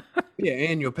time. Yeah,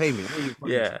 and you'll pay me.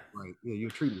 Yeah, right. Yeah,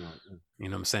 you'll treat me right. Yeah. You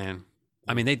know what I'm saying?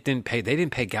 I mean, they didn't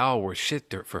pay Gal worth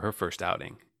shit for her first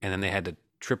outing. And then they had to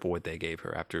triple what they gave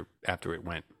her after it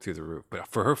went through the roof. But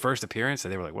for her first appearance,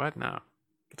 they were like, "What? No,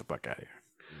 get the fuck out of here."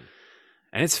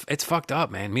 And it's fucked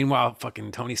up, man. Meanwhile,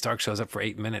 fucking Tony Stark shows up for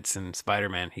 8 minutes, and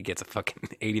Spider-Man he gets a fucking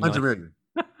 80 million. 100 million.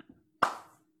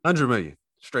 100 million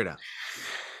straight out.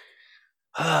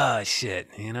 Ah,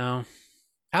 shit. You know,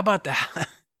 how about that?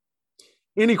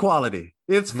 Inequality.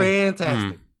 It's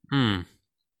fantastic. It's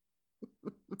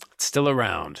still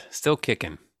around, still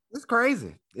kicking. It's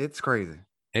crazy. It's crazy.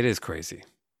 It is crazy.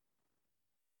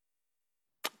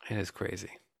 It is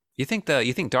crazy. You think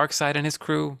Darkseid and his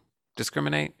crew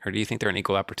discriminate, or do you think they're an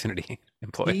equal opportunity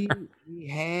employer? He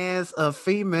has a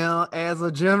female as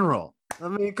a general. I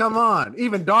mean, come on.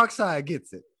 Even Darkseid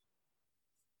gets it.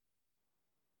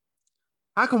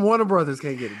 How come Warner Brothers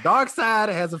can't get it? Darkseid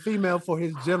has a female for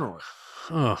his general.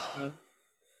 Oh.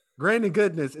 Granny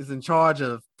Goodness is in charge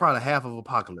of probably half of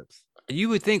Apocalypse. You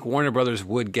would think Warner Brothers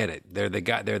would get it. They're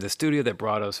the studio that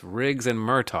brought us Riggs and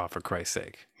Murtaugh, for Christ's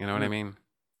sake. You know what I mean?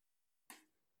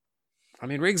 I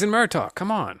mean, Riggs and Murtaugh,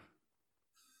 come on.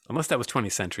 Unless that was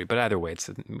 20th century, but either way, it's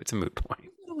a moot point.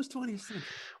 It was 20th century.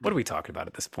 What are we talking about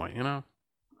at this point, you know?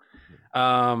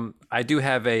 I do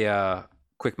have a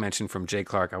quick mention from Jay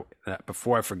Clark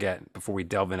before I forget, before we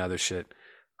delve into other shit.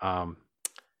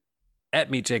 At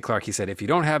Meet Jay Clark, he said, if you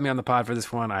don't have me on the pod for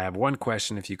this one, I have one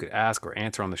question if you could ask or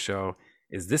answer on the show.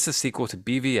 Is this a sequel to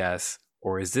BVS,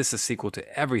 or is this a sequel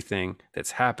to everything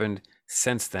that's happened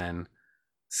since then?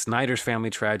 Snyder's family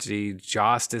tragedy,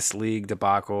 Justice League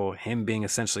debacle, him being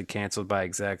essentially canceled by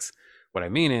execs. What I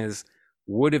mean is,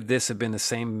 would have this have been the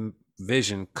same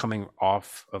vision coming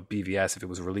off of BVS if it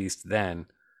was released then?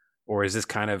 Or is this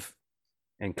kind of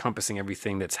encompassing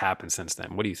everything that's happened since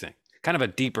then? What do you think? Kind of a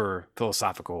deeper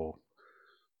philosophical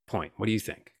point. What do you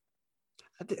think?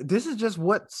 This is just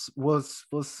what was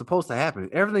supposed to happen.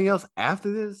 Everything else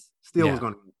after this still was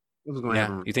going to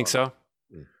happen. You think so?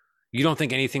 Yeah. You don't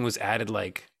think anything was added,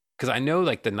 like, because I know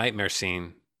like the nightmare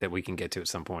scene that we can get to at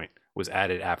some point was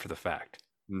added after the fact.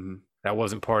 Mm-hmm. That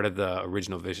wasn't part of the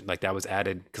original vision. Like that was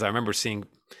added because I remember seeing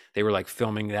they were like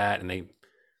filming that and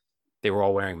they were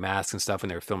all wearing masks and stuff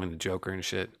and they were filming the Joker and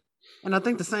shit. And I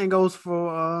think the same goes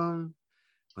for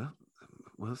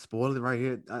well, spoil it right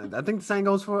here. I think the same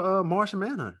goes for Martian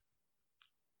Manhunter.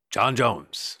 John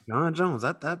Jones. John Jones.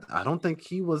 I don't think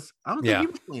he was. I don't think he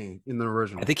was playing in the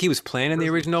original. I think he was playing in the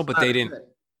original, but they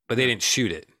didn't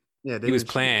shoot it. Yeah, he was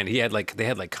playing. They had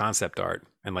like concept art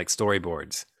and like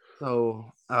storyboards. So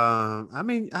I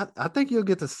mean, I think you'll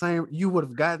get the same. You would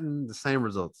have gotten the same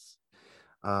results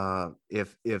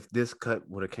if this cut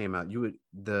would have came out.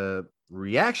 The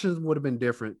reactions would have been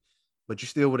different, but you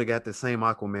still would have got the same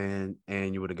Aquaman,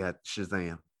 and you would have got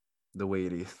Shazam the way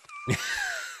it is.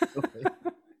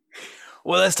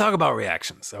 Well, let's talk about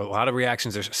reactions. A lot of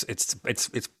reactions are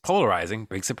it's polarizing.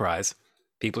 Big surprise.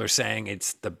 People are saying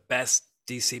it's the best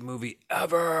DC movie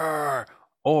ever,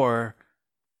 or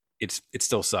it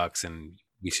still sucks, and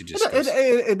we should just.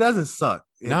 It doesn't suck.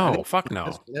 No, fuck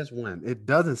no. That's one. It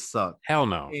doesn't suck. Hell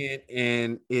no.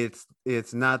 And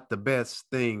it's not the best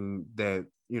thing that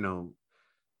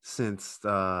since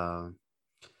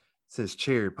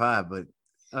Cherry Pie, but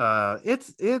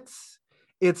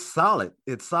it's solid.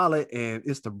 It's solid, and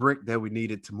it's the brick that we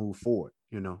needed to move forward.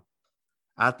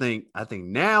 I think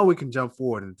now we can jump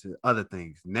forward into other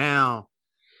things. Now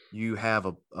you have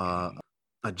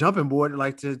a jumping board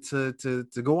like to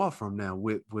go off from now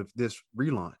with this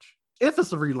relaunch. If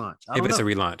it's a relaunch, it's a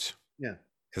relaunch, yeah.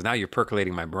 Because now you're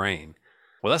percolating my brain.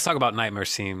 Well, let's talk about Nightmare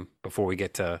Scene before we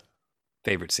get to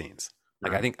favorite scenes.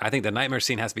 Like I think the Nightmare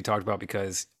Scene has to be talked about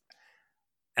because,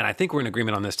 and I think we're in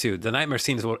agreement on this too. The Nightmare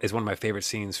Scene is one of my favorite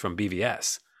scenes from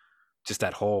BVS. Just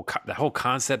that whole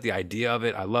concept, the idea of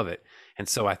it, I love it. And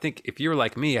so I think if you're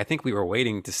like me, I think we were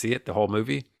waiting to see it the whole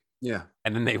movie. Yeah.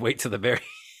 And then they wait till the very.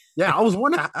 Yeah, I was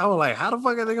wondering. I was like, how the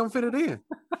fuck are they gonna fit it in?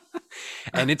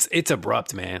 And it's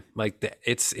abrupt, man. Like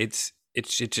it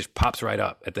just pops right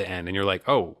up at the end, and you're like,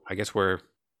 oh, I guess we're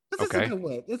okay.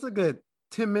 It's a good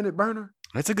 10-minute burner.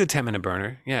 It's a good 10-minute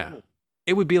burner. Yeah.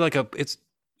 It would be like it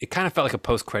kind of felt like a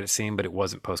post-credit scene, but it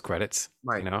wasn't post-credits.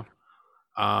 Right.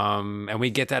 And we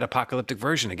get that apocalyptic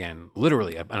version again,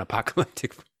 literally an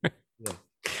apocalyptic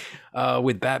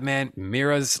with Batman.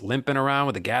 Mira's limping around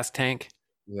with a gas tank.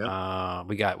 Yeah.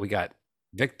 We got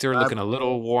Victor looking a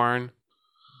little worn.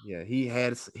 Yeah,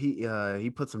 he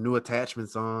put some new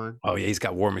attachments on. Oh yeah, he's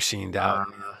got War Machined out.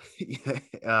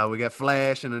 We got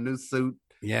Flash in a new suit.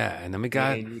 Yeah, and then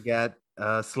you got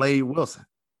Slade Wilson.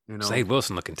 Slade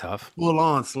Wilson looking tough. Full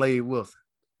on Slade Wilson.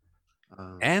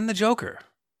 And the Joker.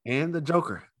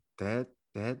 That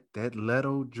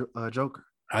Leto Joker.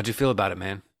 How'd you feel about it,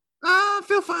 man? I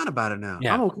feel fine about it now.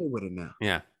 Yeah. I'm okay with it now.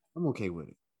 Yeah. I'm okay with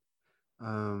it.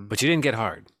 But you didn't get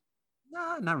hard.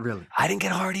 No, not really. I didn't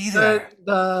get hard either.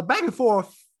 The back and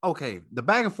forth, okay. The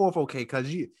back and forth, okay,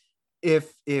 because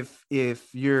if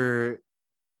you're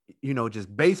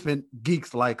just basement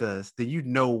geeks like us, then you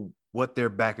know what their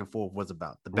back and forth was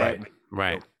about. The Batman,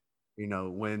 right.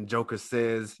 When Joker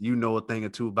says a thing or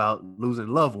two about losing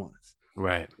loved ones,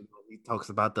 right? He talks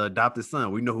about the adopted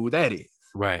son. We know who that is,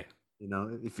 right?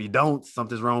 If you don't,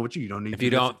 something's wrong with you. You don't need. If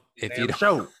you don't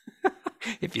show.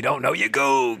 If you don't know your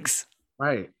googs,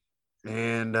 right?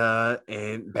 And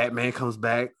Batman comes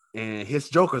back and hits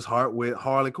Joker's heart with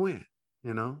Harley Quinn,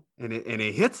 and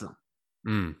it hits him.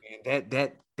 And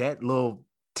that little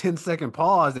 10-second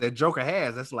pause that Joker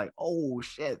has, that's like, oh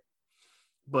shit,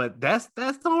 But that's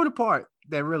the only part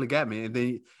that really got me. And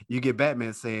then you get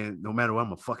Batman saying, "No matter what, I'm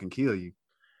gonna fucking kill you,"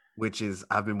 which is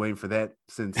I've been waiting for that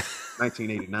since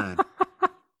 1989.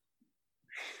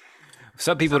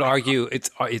 Some people would argue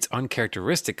it's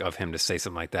uncharacteristic of him to say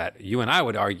something like that. You and I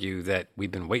would argue that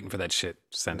we've been waiting for that shit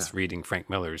since reading Frank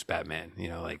Miller's Batman. You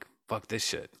know, like, fuck this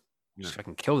shit. Just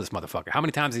fucking kill this motherfucker. How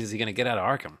many times is he gonna get out of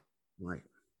Arkham? Right.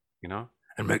 You know?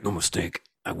 And make no mistake,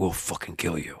 I will fucking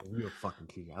kill you. We'll fucking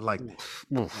kill you. I like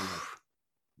that.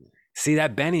 See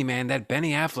that Benny, man. That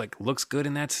Benny Affleck looks good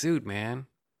in that suit, man.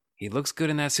 He looks good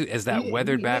in that suit as that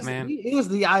weathered Batman. He is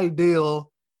the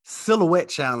ideal silhouette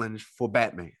challenge for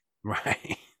Batman.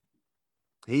 Right.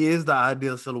 He is the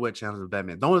ideal silhouette challenge of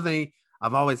Batman. The only thing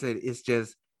I've always said is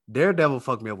just Daredevil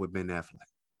fucked me up with Ben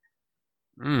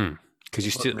Affleck. Because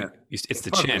it's the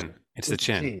chin. It's the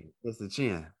chin. It's the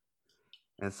chin.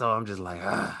 And so I'm just like,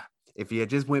 if he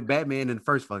had just went Batman in the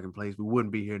first fucking place, we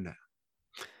wouldn't be here now.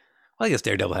 Well, I guess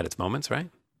Daredevil had its moments, right?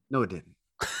 No, it didn't.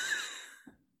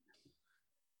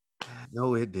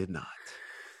 No, it did not.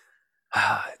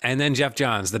 And then Jeff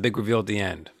Johns, the big reveal at the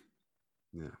end.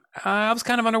 Yeah. I was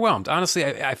kind of underwhelmed. Honestly,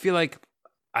 I feel like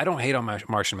I don't hate on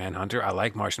Martian Manhunter. I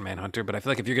like Martian Manhunter, but I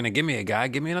feel like if you're going to give me a guy,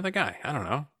 give me another guy. I don't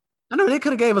know. I know they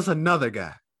could have gave us another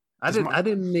guy. I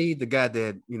didn't need the guy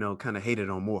that, kind of hated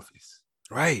on Morpheus.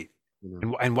 Right.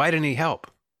 And why didn't he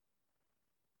help?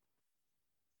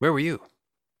 Where were you?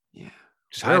 Yeah.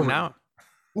 Just hiding out.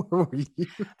 Where were you?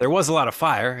 There was a lot of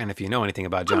fire, and if you know anything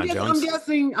about John Jones.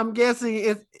 I'm guessing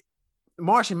if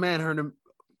Martian Manhunter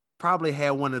probably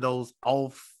had one of those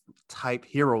off type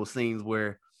hero scenes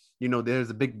where, there's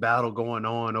a big battle going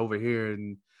on over here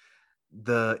in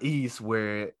the East,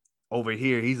 where over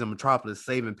here he's in Metropolis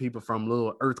saving people from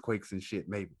little earthquakes and shit,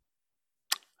 maybe.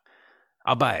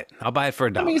 I'll buy it. I'll buy it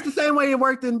for $1. I mean, it's the same way it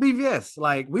worked in BVS.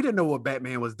 Like, we didn't know what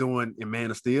Batman was doing in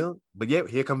Man of Steel, but yet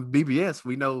here comes BVS.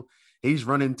 We know he's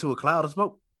running into a cloud of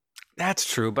smoke.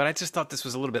 That's true, but I just thought this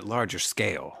was a little bit larger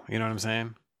scale. You know what I'm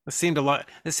saying? This seemed a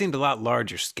lot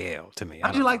larger scale to me.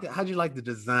 How'd you like the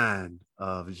design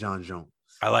of John Jones?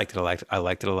 I liked it a lot.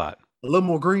 A little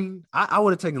more green. I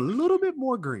would have taken a little bit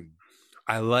more green.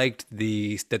 I liked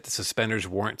that the suspenders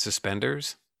weren't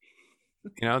suspenders.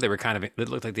 They were it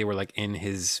looked like they were like in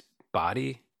his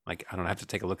body. Like, I don't have to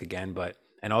take a look again,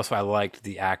 and also I liked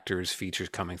the actor's features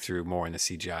coming through more in the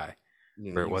CGI,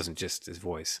 where it wasn't just his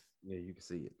voice. Yeah, you can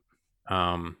see it.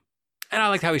 And I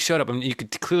liked how he showed up. I mean, you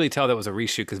could clearly tell that was a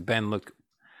reshoot because Ben looked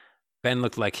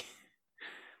like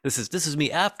this is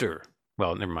me after.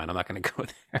 Well, never mind. I'm not going to go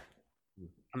there.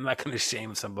 I'm not going to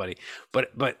shame somebody, but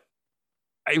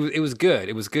it was good.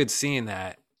 It was good seeing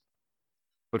that.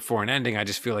 But for an ending, I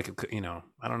just feel like it could,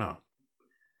 I don't know.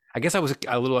 I guess I was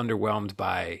a little underwhelmed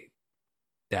by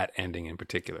that ending in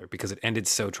particular because it ended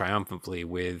so triumphantly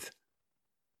with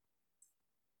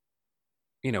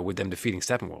them defeating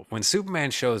Steppenwolf. When Superman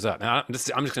shows up, and I'm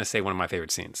just going to say one of my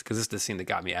favorite scenes because this is the scene that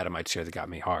got me out of my chair, that got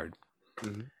me hard.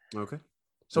 Mm-hmm. Okay.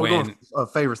 So we're going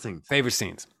favorite scenes. Favorite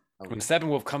scenes. Okay. When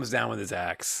Steppenwolf comes down with his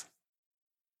axe,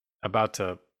 about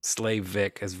to slay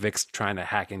Vic as Vic's trying to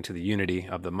hack into the unity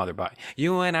of the mother body.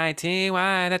 UNITY,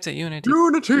 that's a unity.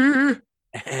 Unity!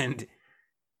 And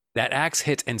that axe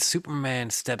hits and Superman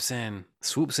steps in,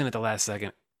 swoops in at the last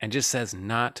second, and just says,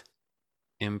 "Not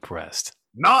impressed."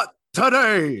 Not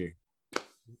today!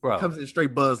 Bro. Comes in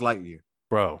straight Buzz Lightyear.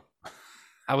 Bro.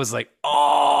 I was like,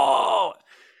 oh!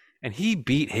 And he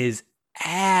beat his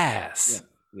ass.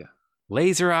 Yeah.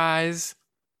 Laser eyes.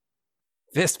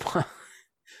 Fist pump.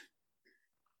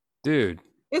 Dude.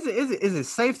 Is it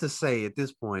safe to say at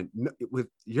this point, with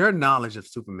your knowledge of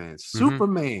Superman,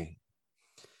 Superman,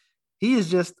 he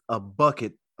is just a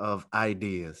bucket of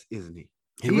ideas, isn't he?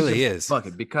 He really is.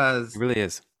 Bucket, because he really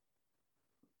is.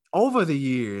 Over the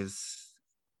years,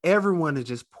 everyone has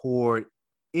just poured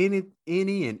any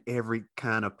and every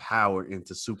kind of power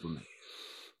into Superman.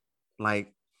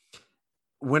 Like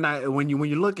when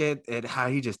you look at how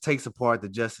he just takes apart the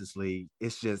Justice League,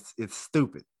 it's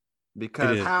stupid.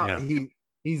 Because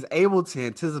he's able to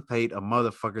anticipate a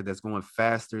motherfucker that's going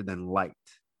faster than light.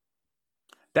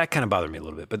 That kind of bothered me a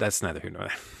little bit, but that's neither here nor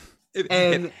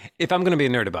there. If I'm going to be a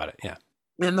nerd about it, yeah.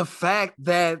 And the fact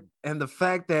that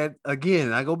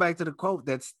again, I go back to the quote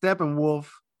that Steppenwolf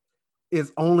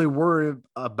is only worried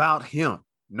about him,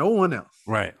 no one else.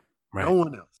 Right. No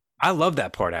one else. I love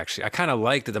that part actually. I kind of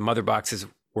liked that the mother boxes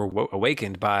were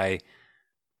awakened by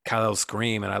Kal-El's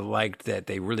scream, and I liked that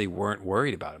they really weren't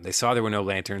worried about him. They saw there were no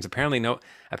lanterns. Apparently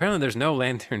there's no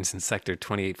lanterns in Sector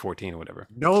 2814 or whatever.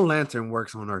 No lantern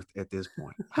works on Earth at this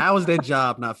point. How is that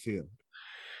job not filled?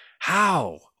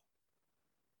 How?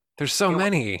 There's so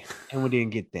many. And we didn't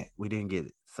get that. We didn't get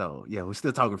it. So yeah, we're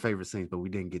still talking favorite scenes, but we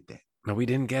didn't get that. No, we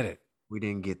didn't get it. We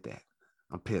didn't get that.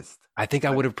 I'm pissed. I think I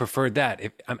would have preferred that.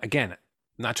 If again, I'm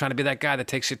not trying to be that guy that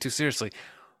takes shit too seriously.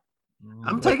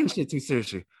 I'm taking shit too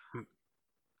seriously.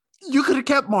 You could have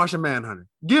kept Martian Manhunter.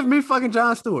 Give me fucking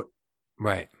Jon Stewart.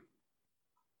 Right.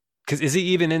 Because is he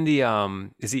even in the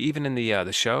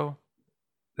show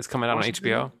that's coming out on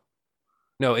HBO?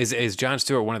 No, is Jon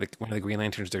Stewart one of the Green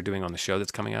Lanterns they're doing on the show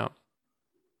that's coming out?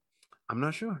 I'm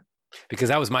not sure. Because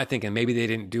that was my thinking. Maybe they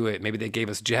didn't do it. Maybe they gave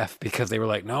us Jeff because they were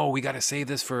like, no, we got to save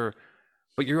this for.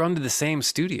 But you're under the same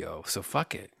studio, so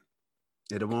fuck it.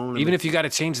 Even if you got to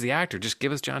change the actor, just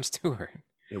give us Jon Stewart.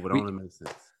 It would only make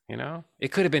sense. You know,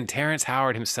 it could have been Terrence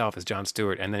Howard himself as Jon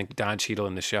Stewart, and then Don Cheadle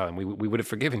in the show, and we would have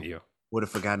forgiven you. Would have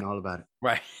forgotten all about it.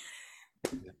 Right.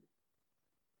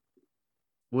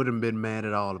 Wouldn't have been mad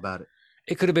at all about it.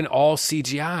 It could have been all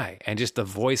CGI and just the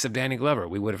voice of Danny Glover.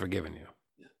 We would have forgiven you.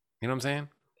 You know what I'm saying?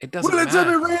 It doesn't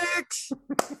matter. Will it to me, Rex?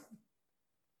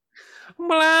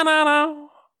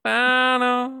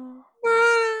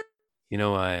 You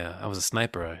know, I was a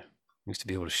sniper. I used to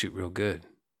be able to shoot real good.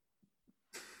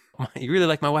 You really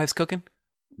like my wife's cooking?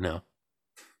 No.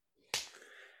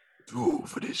 Too old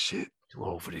for this shit. Too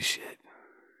old for this shit.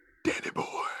 Danny boy.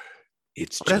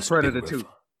 It's just That's Predator 2.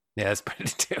 Yeah, that's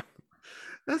Predator 2.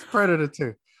 That's Predator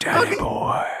 2. Danny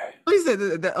boy. You said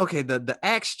the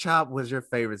axe chop was your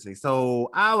favorite scene.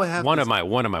 So I would have one of my.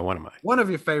 One of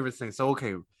your favorite scenes. So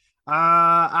okay.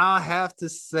 I'll have to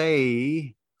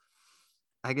say,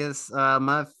 I guess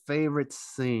my favorite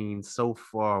scene so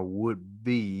far would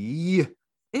be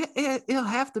it'll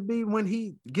have to be when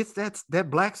he gets that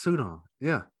black suit on.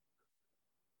 Yeah.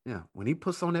 Yeah. When he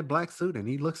puts on that black suit and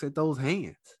he looks at those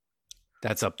hands.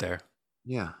 That's up there.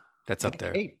 Yeah. That's up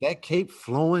there. That cape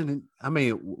flowing. And, I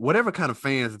mean, whatever kind of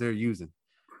fans they're using,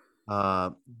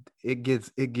 it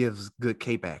gives good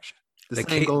cape action. The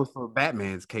same goes for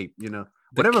Batman's cape, you know.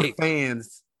 Whatever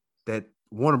fans that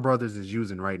Warner Brothers is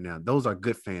using right now, those are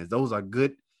good fans. Those are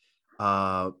good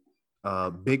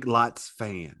Big Lots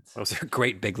fans. Those are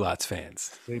great Big Lots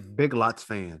fans. Big Lots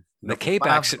fans. The cape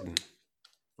action.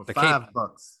 For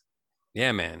 $5.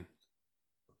 Yeah, man.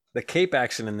 The cape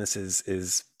action in this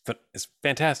is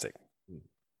fantastic.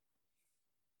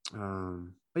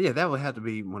 But yeah, that would have to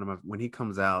be one of my, when he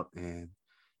comes out and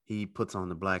he puts on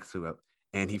the black suit up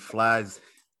and he flies,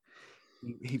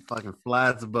 he fucking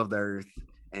flies above the earth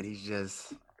and he's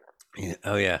just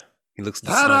oh yeah, he looks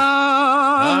takes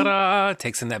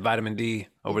in that vitamin D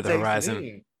over the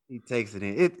horizon. He takes it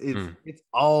in. It's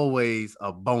always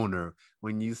a boner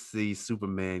when you see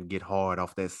Superman get hard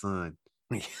off that sun.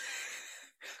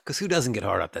 Because who doesn't get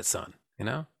hard off that sun, you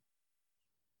know?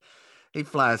 He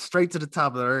flies straight to the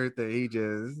top of the earth and he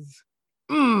just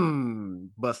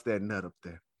busts that nut up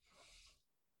there.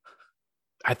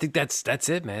 I think that's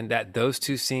it, man. Those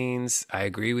two scenes, I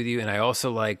agree with you, and I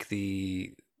also like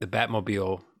the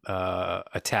Batmobile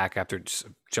attack after it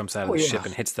jumps out of the ship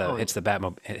and hits the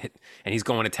Batmobile, and he's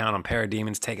going to town on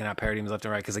parademons, taking out parademons left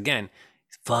and right. Because again,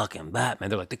 he's fucking Batman.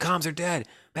 They're like, the comms are dead.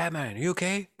 Batman, are you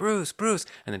okay? Bruce,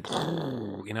 and then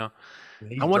you know,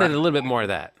 I wanted a little bit more of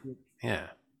that. Yeah.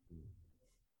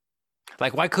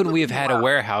 Like, why couldn't we have had a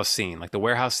warehouse scene? Like the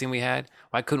warehouse scene we had?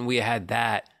 Why couldn't we have had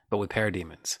that, but with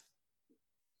parademons?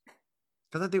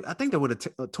 Because I think they would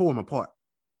have tore him apart.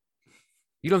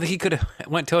 You don't think he could have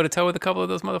went toe-to-toe with a couple of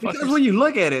those motherfuckers? Because when you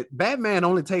look at it, Batman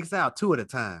only takes out 2 at a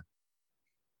time.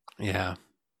 Yeah.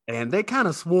 And they kind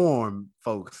of swarm,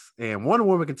 folks. And Wonder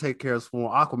Woman can take care of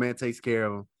swarm. Aquaman takes care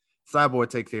of them. Cyborg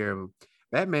takes care of them.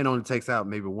 Batman only takes out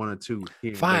maybe 1 or 2.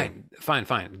 Fine.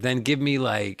 Then give me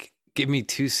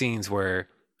 2 scenes or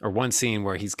one scene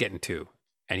where he's getting 2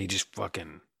 and he just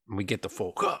fucking, we get the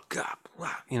full,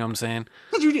 you know what I'm saying?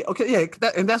 Okay, yeah,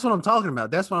 and that's what I'm talking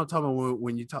about. That's what I'm talking about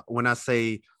when I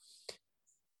say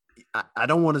I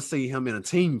don't want to see him in a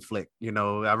team flick. You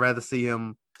know, I'd rather see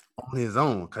him on his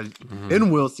own, because then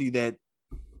we'll see that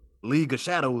League of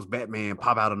Shadows Batman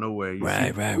pop out of nowhere.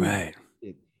 Right.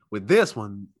 With this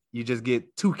one, you just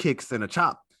get 2 kicks and a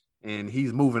chop, and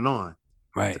he's moving on.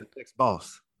 Right. To the next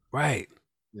boss. Right.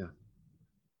 Yeah.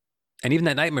 And even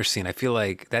that nightmare scene, I feel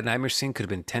like that nightmare scene could have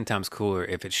been 10 times cooler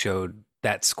if it showed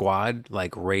that squad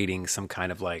like raiding some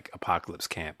kind of like apocalypse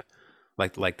camp,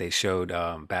 like they showed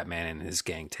Batman and his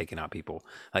gang taking out people.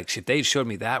 Like if they showed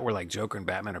me that where like Joker and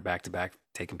Batman are back to back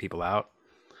taking people out,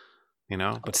 you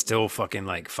know, but still fucking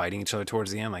like fighting each other towards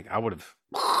the end, like I would have.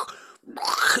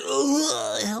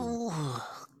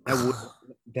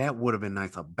 That would have been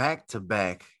nice. A back to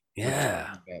back.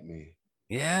 Yeah. Batman.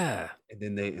 Yeah. And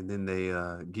then they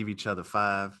give each other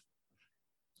 5.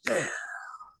 Yeah.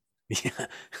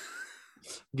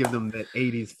 Give them that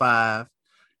 80s 5.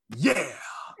 Yeah.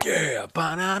 Yeah.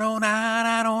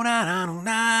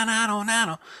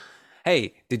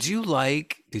 Hey, did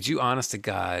you honest to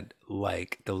God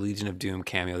like the Legion of Doom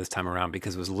cameo this time around?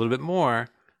 Because it was a little bit more.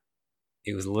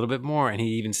 It was a little bit more. And he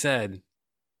even said,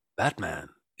 Batman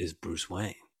is Bruce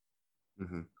Wayne.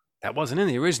 Mm-hmm. That wasn't in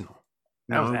the original.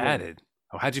 That No, was it wasn't. added.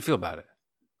 Oh, how'd you feel about it?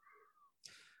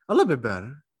 A little bit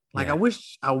better. Like Yeah.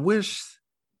 I wish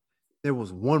there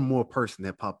was one more person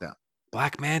that popped out.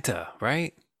 Black Manta,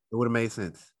 right? It would have made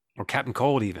sense. Or Captain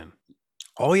Cold even.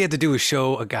 All he had to do was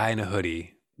show a guy in a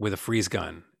hoodie with a freeze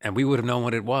gun, and we would have known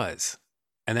what it was.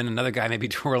 And then another guy maybe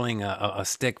twirling a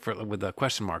stick with the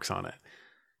question marks on it.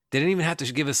 They didn't even have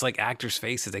to give us like actors'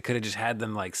 faces. They could have just had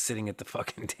them like sitting at the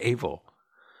fucking table.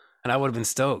 And I would have been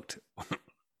stoked.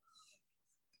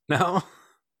 No?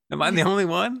 Am I the only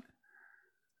one?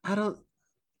 I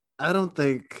don't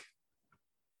think.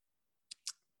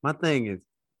 My thing is,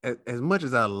 as much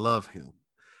as I love him,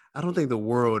 I don't think the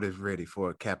world is ready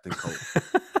for Captain Cold.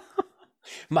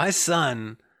 My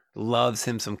son loves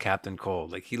him some Captain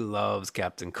Cold. Like he loves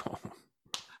Captain Cold.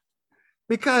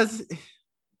 Because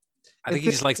I think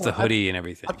he just likes the hoodie and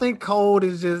everything. I think Cold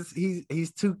is just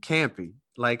he's too campy.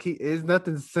 Like there's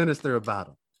nothing sinister about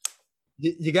him.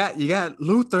 You got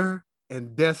Luther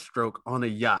and Deathstroke on a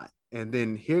yacht, and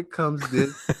then here comes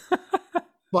this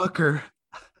fucker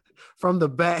from the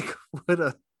back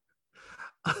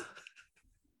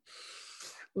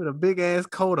with a big ass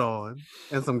coat on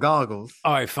and some goggles.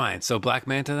 All right, fine. So Black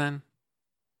Manta then?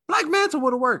 Black Manta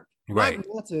would have worked. Right. Black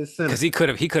Manta is sinister. Because he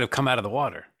could have come out of the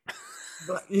water.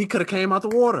 He could have came out the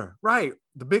water. Right.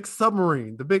 The big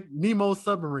submarine, the big Nemo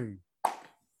submarine.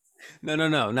 No,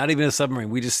 not even a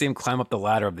submarine. We just see him climb up the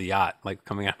ladder of the yacht, like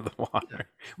coming out of the water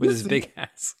with his big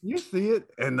ass. You see it,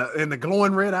 and the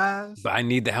glowing red eyes. But I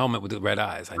need the helmet with the red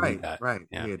eyes. I need that. Right.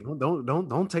 Yeah.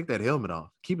 Don't take that helmet off.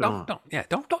 Keep it on.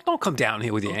 Don't come down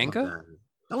here with your anger.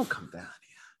 Don't come down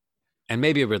here. And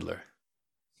maybe a Riddler.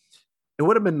 It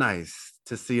would have been nice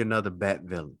to see another Bat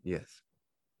villain. Yes.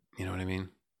 You know what I mean?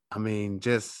 I mean,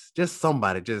 just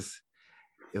somebody.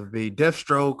 It would be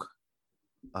Deathstroke,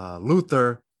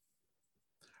 Luther,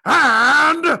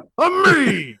 and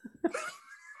me.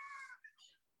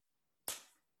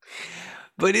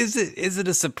 But is it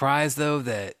a surprise though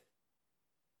that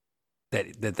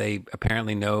they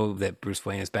apparently know that Bruce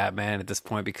Wayne is Batman at this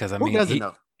point? Because I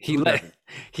mean, he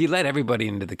let everybody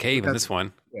into the cave in this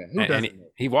one. Yeah, and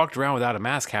he walked around without a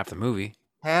mask half the movie.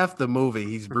 Half the movie,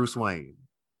 he's Bruce Wayne.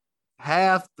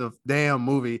 Half the damn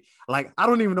movie, like I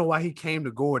don't even know why he came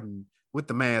to Gordon with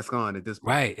the mask on at this point.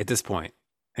 Right, at this point.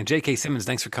 And J.K. Simmons,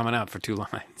 thanks for coming out for 2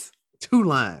 lines. 2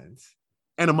 lines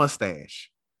and a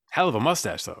mustache. Hell of a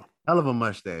mustache, though. Hell of a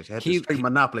mustache. Had the straight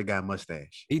Monopoly guy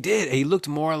mustache. He did. He looked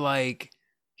more like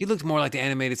the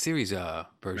animated series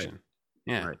version. Right.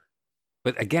 Yeah. Right.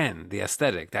 But again, the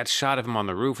aesthetic, that shot of him on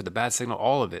the roof with the bat signal,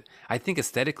 all of it. I think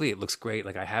aesthetically it looks great.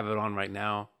 Like I have it on right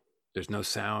now. There's no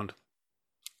sound.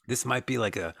 This might be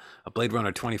like a Blade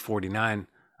Runner 2049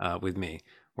 with me,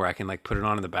 where I can like put it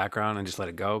on in the background and just let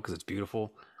it go because it's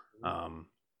beautiful.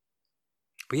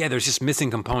 But yeah, there's just missing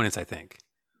components, I think.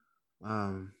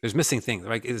 There's missing things.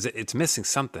 Like it's missing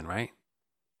something, right?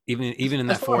 Even in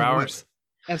that 4 hours.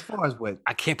 As far as what?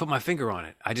 I can't put my finger on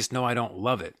it. I just know I don't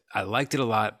love it. I liked it a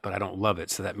lot, but I don't love it.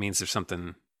 So that means there's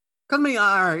something. I mean,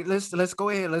 all right, let's go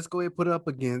ahead. Let's go ahead and put it up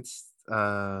against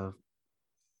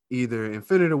either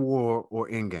Infinity War or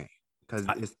Endgame, because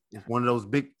it's one of those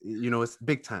big, it's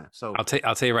big time. So I'll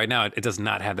tell you right now, it does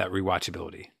not have that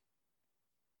rewatchability.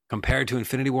 Compared to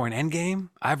Infinity War and Endgame,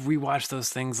 I've rewatched those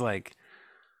things like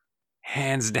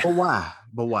hands down.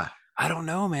 But why? I don't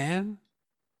know, man.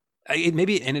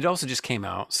 It also just came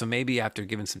out, so maybe after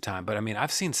giving some time. But I mean,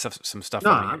 I've seen some stuff.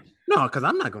 No, because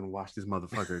I'm not going to watch this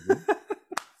motherfucker again.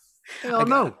 Hell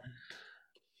no.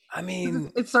 I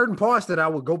mean, it's certain parts that I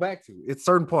would go back to. It's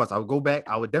certain parts I would go back.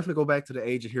 I would definitely go back to the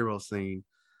Age of Heroes scene.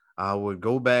 I would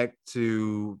go back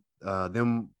to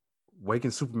them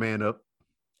waking Superman up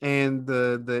and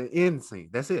the end scene.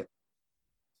 That's it.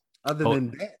 Other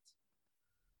than that.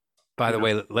 By the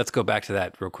way, let's go back to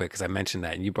that real quick because I mentioned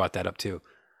that and you brought that up too.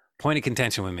 Point of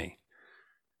contention with me.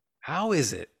 How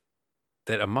is it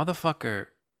that a motherfucker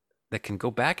that can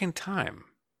go back in time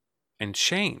and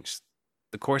change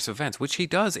the course of events, which he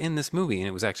does in this movie, and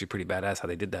it was actually pretty badass how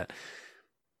they did that.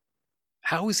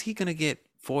 How is he going to get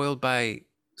foiled by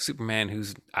Superman?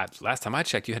 Who's last time I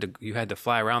checked, you had to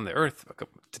fly around the Earth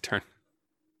to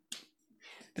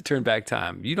turn back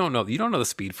time. You don't know the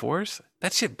Speed Force.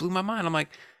 That shit blew my mind. I'm like,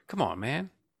 come on, man,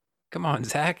 come on,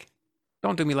 Zach,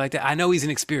 don't do me like that. I know he's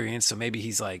inexperienced, so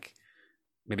maybe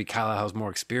maybe Kal-El has more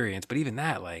experience, but even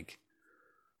that, like.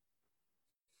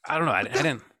 I don't know. I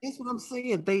didn't. That's what I'm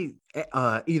saying. They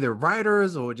either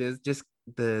writers or just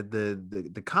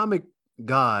the comic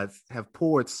gods have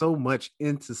poured so much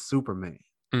into Superman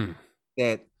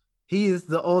that he is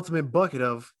the ultimate bucket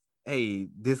of, hey,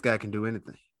 this guy can do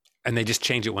anything. And they just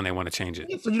change it when they want to change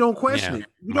it. So you don't question it.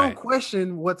 You don't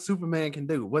question what Superman can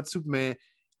do.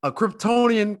 A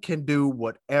Kryptonian can do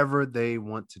whatever they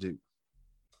want to do.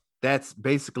 That's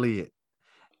basically it.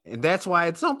 And that's why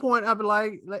at some point I'll be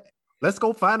like, let's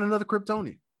go find another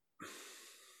Kryptonian.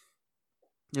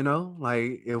 You know,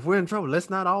 like if we're in trouble, let's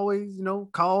not always,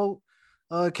 call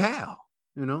Cal.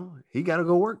 He got to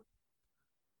go work.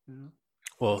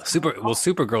 Well,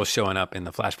 Supergirl's showing up in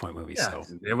the Flashpoint movie. Yeah, so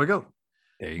there we go.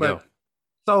 There you go.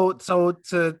 So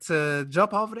to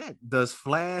jump off of that, does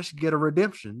Flash get a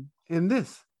redemption in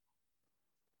this?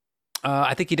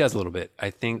 I think he does a little bit. I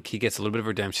think he gets a little bit of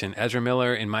redemption. Ezra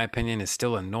Miller, in my opinion, is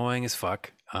still annoying as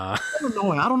fuck. I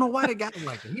don't know why they got him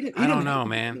like that. I don't know,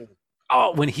 man.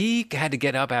 Oh, when he had to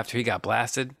get up after he got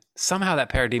blasted, somehow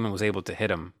that parademon was able to hit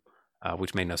him,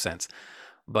 which made no sense.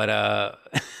 But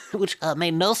which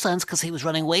made no sense because he was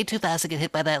running way too fast to get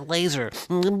hit by that laser.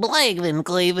 Blavin.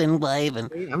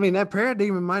 I mean, that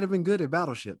parademon might have been good at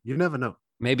Battleship. You never know.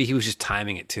 Maybe he was just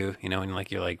timing it too, and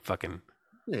like you're like fucking.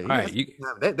 Yeah, all right,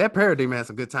 that parademon had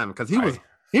some good timing because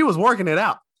he was working it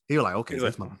out. He was like, okay,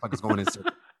 this motherfucker's going in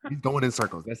circles. He's going in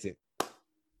circles. That's it.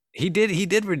 He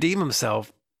did redeem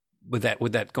himself with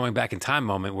that going back in time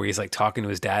moment where he's like talking to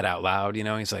his dad out loud.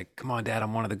 He's like, "Come on, Dad,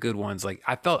 I'm one of the good ones." Like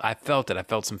I felt it. I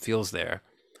felt some feels there.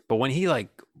 But when he like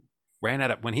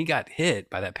when he got hit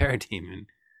by that parademon,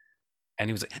 and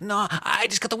he was like, "No, I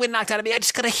just got the wind knocked out of me. I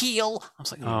just got to heal." I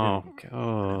was like,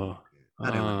 "Oh."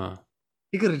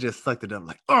 He could have just sucked it up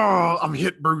like, "Oh, I'm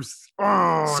hit, Bruce."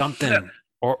 Oh, something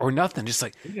or nothing. Just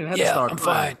like, yeah, I'm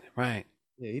fine. Right.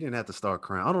 Yeah, he didn't have to start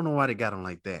crying. I don't know why they got him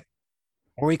like that.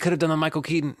 Or he could have done the Michael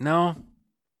Keaton. No,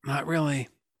 not really.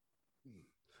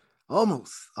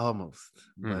 Almost.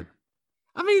 But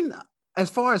I mean, as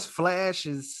far as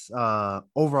Flash's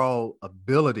overall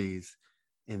abilities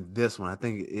in this one, I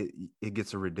think it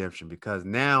gets a redemption because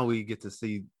now we get to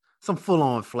see some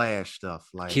full-on Flash stuff.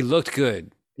 Like he looked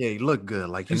good. Yeah, he looked good.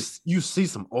 Like you see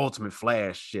some ultimate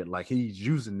Flash shit. Like he's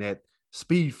using that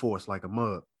Speed Force like a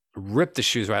mug. Ripped the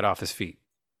shoes right off his feet.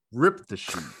 Ripped the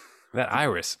shoe. That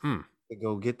iris. To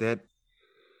go get that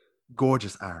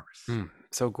gorgeous iris.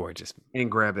 So gorgeous.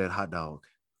 And grab that hot dog.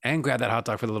 And grab that hot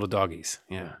dog for the little doggies.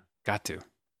 Yeah, got to.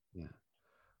 Yeah.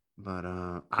 But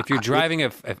if you're driving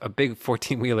a big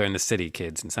 14-wheeler in the city,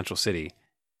 kids, in Central City,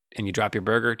 and you drop your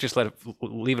burger, just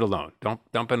leave it alone. Don't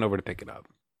bend over to pick it up.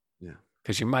 Yeah.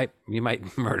 Because you might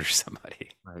murder somebody.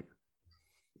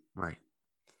 Right.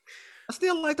 I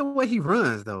still like the way he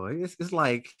runs though. It's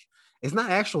like it's not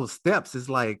actual steps. It's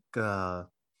like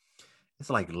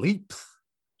leaps.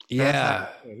 Yeah.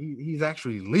 He's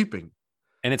actually leaping.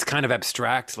 And it's kind of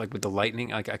abstract, like with the lightning.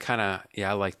 Like I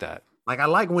like that. Like I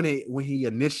like when he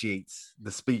initiates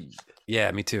the speed.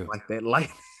 Yeah, me too. Like that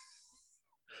light.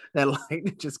 That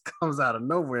lightning just comes out of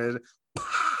nowhere.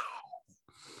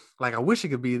 Like I wish it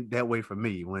could be that way for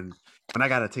me when I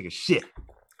gotta take a shit.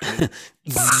 Wow.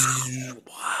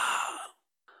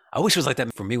 I wish it was like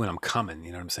that for me when I'm coming.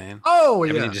 You know what I'm saying? Oh,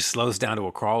 yeah. Everything just slows down to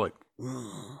a crawl. Like,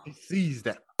 he sees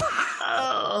that.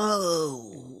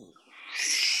 Oh,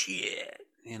 shit.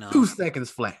 2 seconds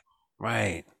flat.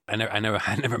 Right. I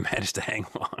never managed to hang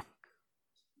long.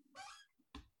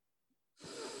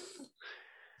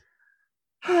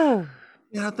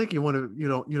 Yeah, I think you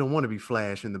don't want to be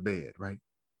Flash in the bed, right?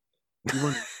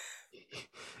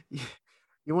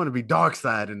 You want to be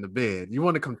Darkseid in the bed. You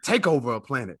want to come take over a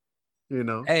planet.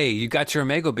 Hey, you got your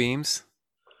Omega beams.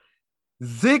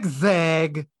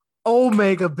 Zigzag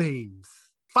Omega beams.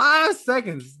 5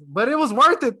 seconds, but it was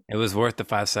worth it. It was worth the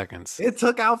 5 seconds. It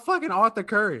took out fucking Arthur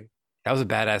Curry. That was a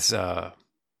badass.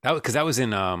 That was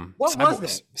in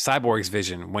Cyborg's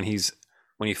vision when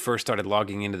he first started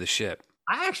logging into the ship.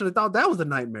 I actually thought that was a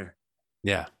nightmare.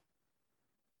 Yeah.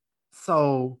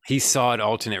 So he saw an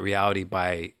alternate reality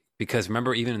because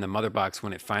remember, even in the mother box,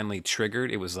 when it finally triggered,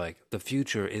 it was like the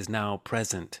future is now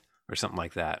present or something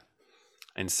like that.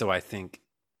 And so I think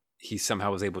he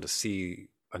somehow was able to see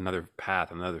another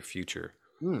path, another future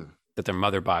that their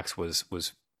mother box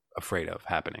was afraid of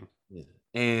happening. Yeah.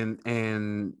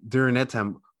 And during that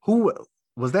time, who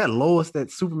was that Lois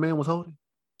that Superman was holding?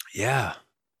 Yeah.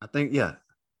 I think, yeah.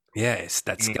 Yeah, it's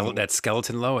that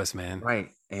skeleton Lois, man. Right.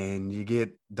 And you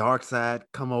get Darkseid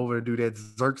come over to do that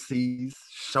Xerxes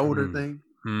shoulder thing.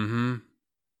 Mm-hmm.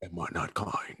 Am I not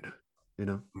kind?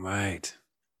 Right.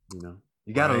 You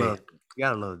gotta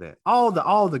love that.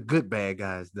 All the good bad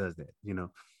guys does that.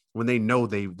 when they know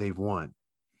they've won.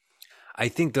 I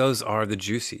think those are the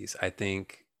juicies. I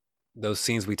think those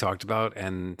scenes we talked about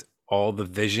and all the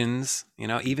visions, you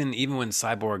know, even when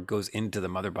Cyborg goes into the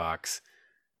mother box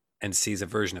and sees a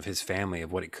version of his family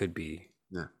of what it could be,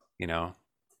 Yeah. you know,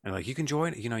 and like, you can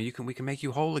join, you know, we can make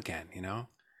you whole again, you know?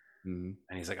 Mm-hmm.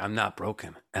 And he's like, I'm not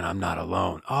broken and I'm not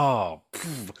alone. Oh,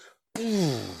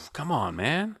 come on,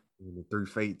 man. The three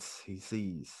fates he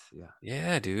sees. Yeah.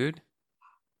 Yeah, dude.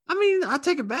 I mean, I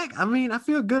take it back. I mean, I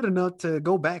feel good enough to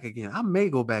go back again. I may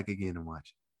go back again and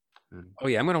watch it. Oh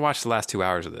yeah, I'm gonna watch the last 2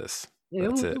 hours of this. Yeah,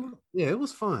 That's it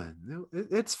was fun.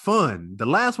 It's fun. The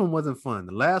last one wasn't fun.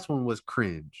 The last one was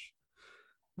cringe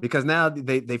because now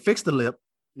they fixed the lip.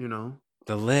 You know,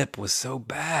 the lip was so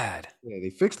bad. Yeah, they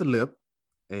fixed the lip,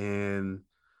 and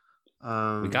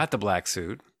we got the black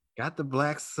suit. Got the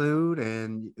black suit,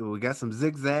 and we got some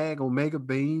zigzag Omega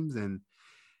beams, and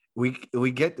we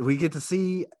get to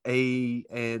see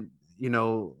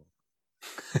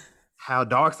how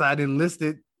Darkseid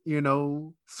enlisted,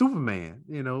 Superman,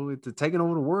 to taking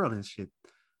over the world and shit.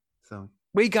 So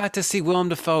we got to see Willem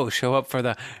Dafoe show up for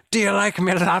the "Do you like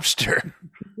me, lobster?"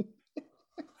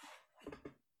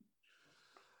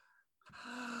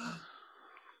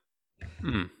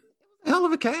 Hell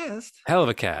of a cast. Hell of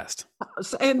a cast.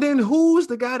 And then who's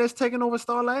the guy that's taking over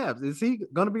Star Labs? Is he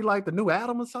going to be like the new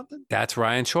Adam or something? That's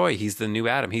Ryan Choi. He's the new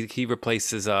Adam. He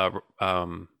replaces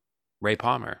Ray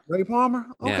Palmer. Ray Palmer?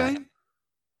 Okay. Yeah.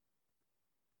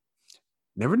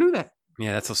 Never knew that.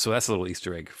 Yeah, that's a little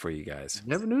Easter egg for you guys.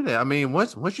 Never knew that. I mean,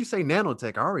 once you say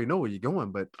nanotech, I already know where you're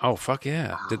going, but oh fuck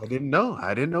yeah. I didn't know.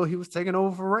 I didn't know he was taking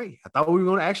over for Ray. I thought we were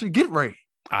going to actually get Ray.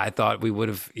 I thought we would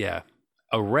have, yeah.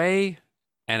 A Ray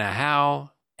and a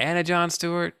Hal and a John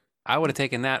Stewart. I would have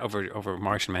taken that over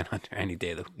Martian Manhunter any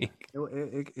day of the week.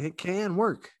 It can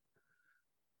work.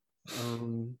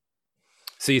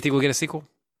 So you think we'll get a sequel?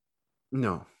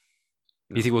 No.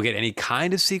 You think we'll get any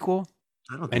kind of sequel?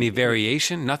 I don't think any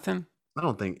variation? Nothing? I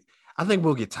don't think. I think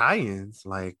we'll get tie-ins.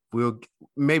 Like we'll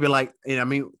maybe like, and I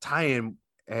mean tie-in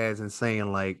as in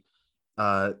saying like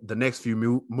the next few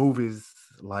movies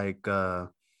like a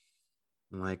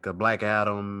Black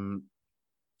Adam,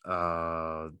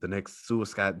 the next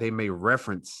Suicide, they may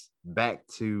reference back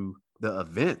to the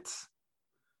events,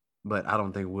 but I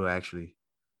don't think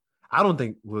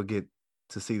we'll get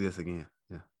to see this again.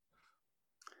 Yeah.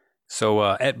 So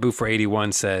at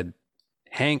Boofer81 said,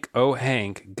 Hank, oh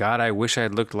Hank, God, I wish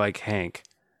I'd looked like Hank.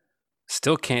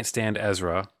 Still can't stand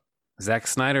Ezra. Zack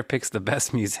Snyder picks the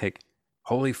best music.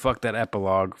 Holy fuck, that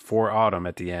epilogue for Autumn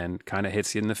at the end kind of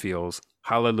hits you in the feels.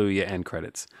 Hallelujah, end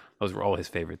credits. Those were all his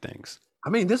favorite things. I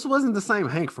mean, this wasn't the same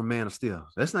Hank from Man of Steel.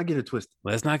 Let's not get it twisted.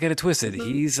 Let's not get it twisted.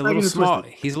 He's a little small.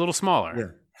 He's a little smaller.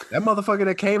 Yeah. That motherfucker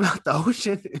that came out the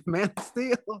ocean in Man of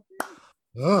Steel.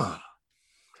 Ugh.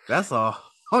 That's a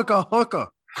hunker.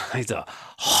 He's a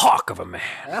hawk of a man.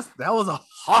 That was a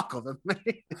hawk of a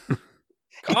man.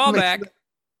 Call back.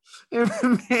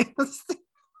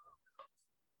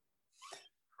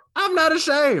 I'm not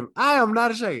ashamed. I am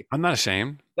not ashamed. I'm not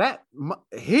ashamed. That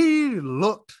he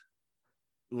looked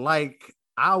like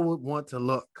I would want to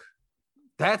look.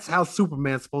 That's how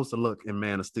Superman's supposed to look in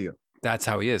Man of Steel. That's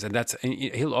how he is, and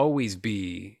he'll always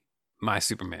be my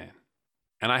Superman.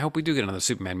 And I hope we do get another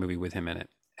Superman movie with him in it.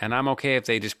 And I'm okay if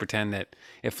they just pretend that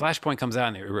if Flashpoint comes out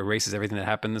and it erases everything that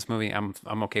happened in this movie, I'm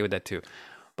okay with that too.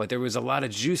 But there was a lot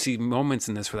of juicy moments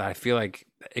in this where I feel like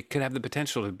it could have the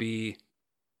potential to be.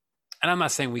 And I'm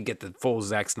not saying we get the full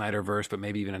Zack Snyder verse, but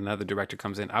maybe even another director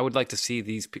comes in. I would like to see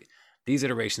these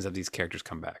iterations of these characters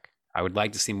come back. I would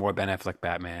like to see more Ben Affleck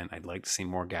Batman. I'd like to see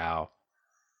more Gal.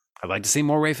 I'd like to see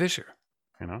more Ray Fisher.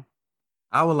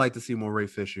 I would like to see more Ray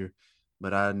Fisher,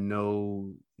 but I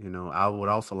know, I would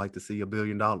also like to see $1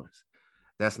 billion.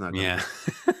 That's not good. Yeah.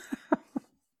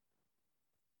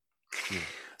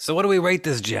 So what do we rate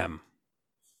this gem?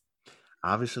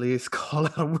 Obviously, it's called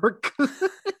out of work.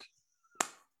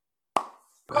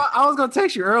 I was gonna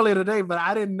text you earlier today, but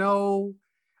I didn't know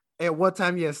at what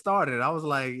time you had started. I was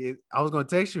like, I was gonna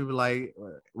text you like,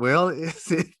 well,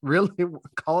 is it really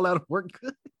call out of work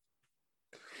good?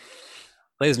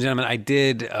 Ladies and gentlemen, I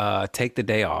did take the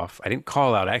day off. I didn't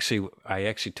call out. I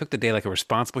actually took the day like a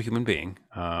responsible human being,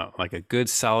 like a good,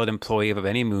 solid employee of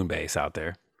any moon base out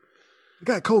there. You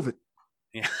got COVID.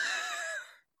 Yeah.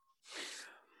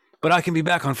 But I can be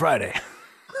back on Friday.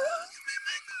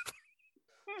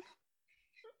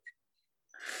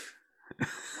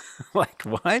 Like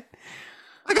what?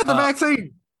 I got the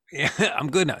vaccine. Yeah, I'm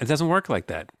good now. It doesn't work like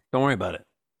that. Don't worry about it.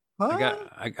 Huh?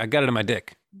 I got it in my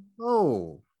dick.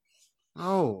 Oh.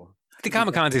 The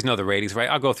Comic Cons know the ratings, right?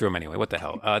 I'll go through them anyway. What the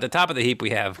hell? At the top of the heap,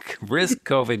 we have risk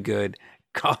COVID good,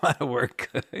 Call out of work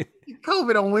good.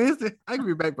 COVID on Wednesday. I can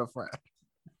be back by Friday.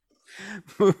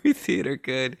 Movie theater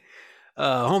good.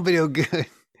 Home video good.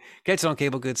 Catch it on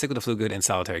cable good. Sick with the flu good. And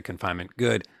solitary confinement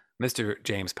good. Mr.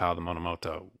 James Powell, the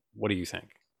Monomoto, what do you think?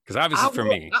 Because obviously for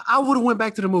me, I would have went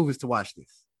back to the movies to watch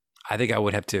this. I think I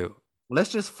would have too.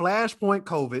 Let's just flashpoint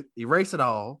COVID, erase it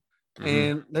all,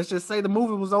 and let's just say the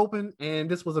movie was open and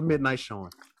this was a midnight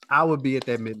showing. I would be at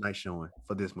that midnight showing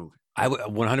for this movie. I would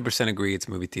 100% agree it's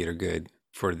movie theater good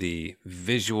for the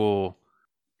visual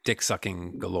dick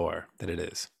sucking galore that it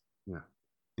is. Yeah.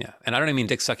 Yeah. And I don't even mean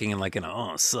dick sucking in like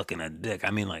sucking a dick.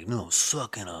 I mean like, no,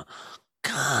 sucking a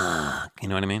cock. You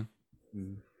know what I mean?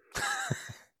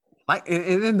 Like,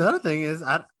 and then the other thing is,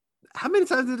 how many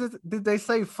times did they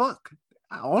say fuck?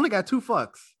 I only got 2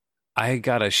 fucks. I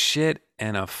got a shit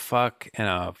and a fuck and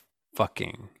a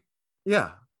fucking.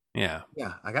 Yeah. Yeah.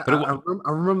 Yeah.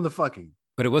 I remember the fucking.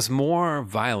 But it was more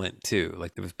violent too.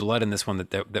 Like there was blood in this one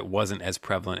that wasn't as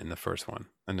prevalent in the first one,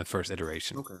 in the first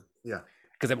iteration. Okay. Yeah.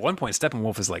 Because at one point,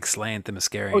 Steppenwolf is like slaying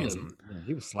Themyscirians. Oh, yeah.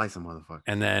 He was slicing motherfuckers.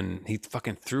 And then he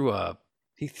fucking threw a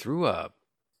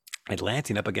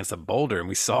Atlantean up against a boulder, and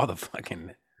we saw the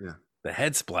fucking the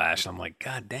head splash. I'm like,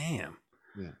 God damn.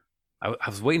 Yeah. I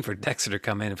was waiting for Dexter to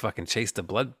come in and fucking chase the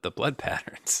blood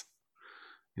patterns.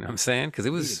 You know what I'm saying? Because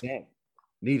it was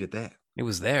needed that. It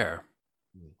was there.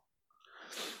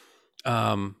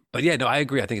 But yeah, no, I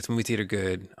agree. I think it's movie theater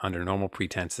good under normal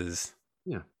pretenses.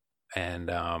 Yeah. And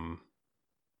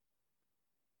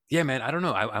yeah, man, I don't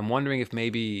know. I'm wondering if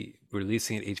maybe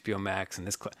releasing it HBO Max and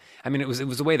this. I mean, it was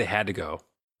the way they had to go,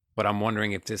 but I'm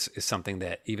wondering if this is something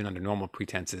that even under normal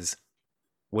pretenses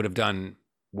would have done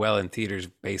well in theaters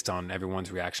based on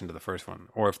everyone's reaction to the first one,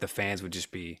 or if the fans would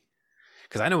just be.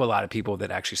 Because I know a lot of people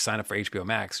that actually sign up for HBO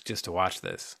Max just to watch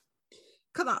this.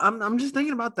 Because I'm just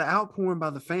thinking about the outpouring by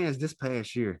the fans this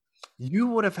past year. You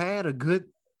would have had a good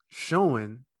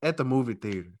showing at the movie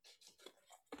theater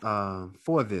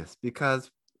for this,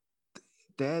 because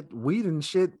that weed and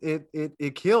shit,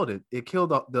 it killed it. It killed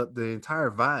the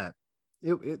entire vibe.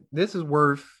 This is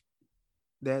worth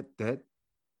that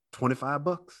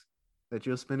 $25 that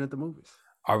you'll spend at the movies.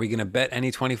 Are we going to bet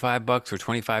any $25 or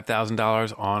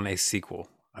 $25,000 on a sequel?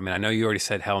 I mean, I know you already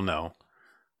said hell no.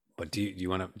 But do you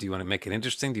want to make it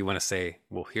interesting? Do you want to say,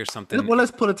 well, here's something? Well,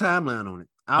 let's put a timeline on it.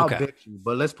 I'll bet you,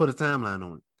 but let's put a timeline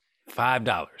on it.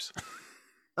 $5.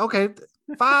 Okay,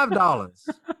 $5.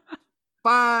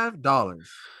 $5.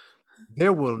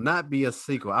 There will not be a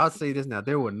sequel. I'll say this now: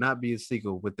 there will not be a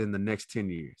sequel within the next 10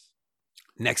 years.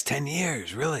 Next 10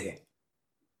 years, really?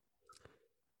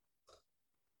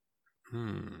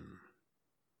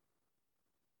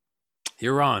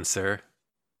 You're on, sir.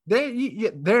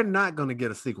 They're not going to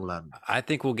get a sequel out of it. I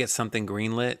think we'll get something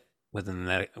greenlit within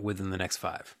the next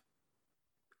 5.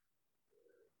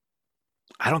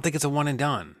 I don't think it's a one and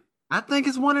done. I think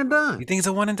it's one and done. You think it's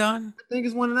a one and done? I think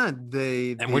it's one and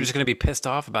done. And we're just going to be pissed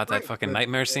off about that fucking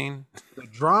nightmare scene? The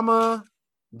drama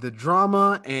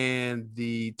and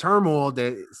the turmoil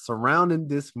that is surrounding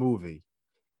this movie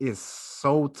is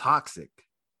so toxic,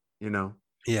 you know?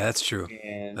 Yeah, that's true.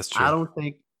 And that's true. I don't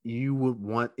think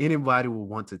anybody would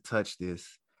want to touch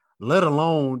this, let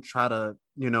alone try to,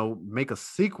 make a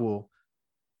sequel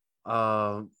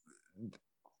after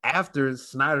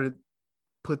Snyder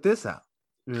put this out.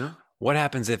 Yeah. What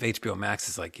happens if HBO Max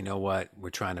is like, you know what, we're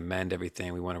trying to mend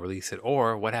everything, we want to release it?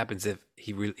 Or what happens if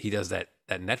he does that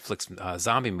Netflix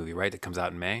zombie movie, right, that comes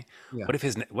out in May? Yeah. What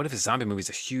if his zombie movie is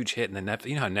a huge hit, and then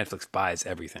you know how Netflix buys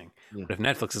everything? Yeah. But if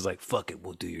Netflix is like, fuck it,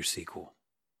 we'll do your sequel.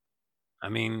 I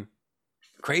mean,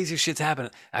 crazy shit's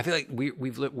happening. I feel like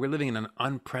we're living in an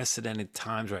unprecedented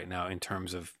times right now in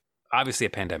terms of obviously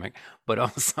a pandemic, but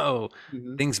also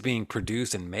things being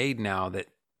produced and made now that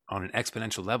on an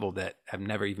exponential level that have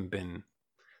never even been.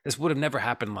 This would have never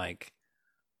happened like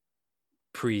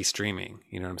pre-streaming.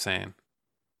 You know what I'm saying?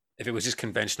 If it was just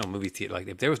conventional movie theater, like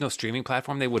if there was no streaming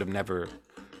platform, they would have never.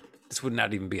 This would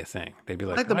not even be a thing. They'd be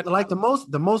like the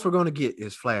most we're going to get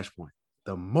is Flashpoint.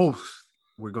 The most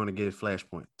we're going to get is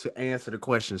Flashpoint to answer the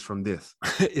questions from this.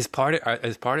 Is part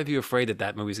of you afraid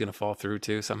that movie's going to fall through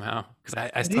too somehow?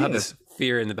 Because I still have this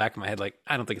fear in the back of my head, like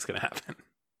I don't think it's going to happen.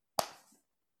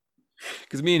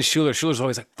 Because me and Schuler's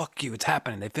always like, "Fuck you, it's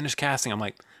happening." They finished casting. I'm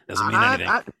like, doesn't mean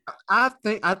anything. I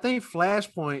think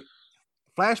Flashpoint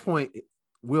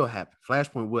will happen.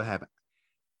 Flashpoint will happen.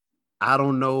 I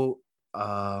don't know.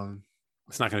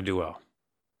 It's not going to do well.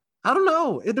 I don't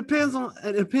know. It depends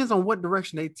on what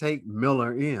direction they take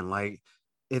Miller in. Like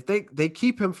if they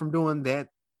keep him from doing that,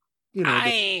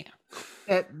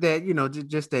 that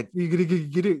just that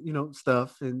giggity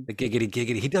stuff and The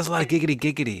giggity. He does a lot of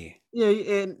giggity. yeah,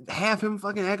 and have him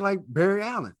fucking act like Barry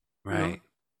Allen. Right.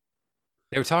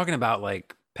 They were talking about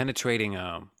like penetrating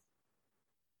the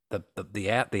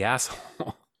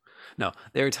asshole. No,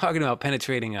 they were talking about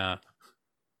penetrating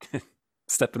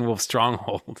Steppenwolf's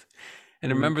stronghold.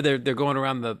 And remember they're going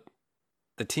around the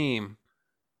team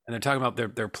and they're talking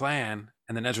about their plan,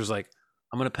 and then Ezra's like,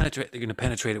 they're gonna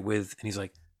penetrate it with, and he's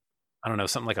like, I don't know,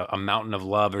 something like a mountain of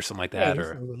love or something like that,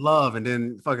 or love, and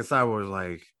then fucking Cyborg was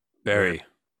like, Barry,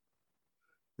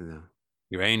 you know,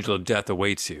 your angel of death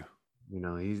awaits you.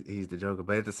 He's the Joker.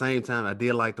 But at the same time, I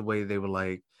did like the way they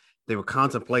were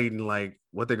contemplating like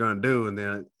what they're gonna do, and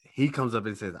then he comes up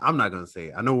and says, I'm not gonna say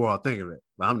it. I know we're all thinking of it,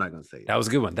 but I'm not gonna say it. That was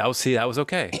a good one. That was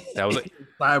okay. That was like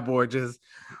Cyborg just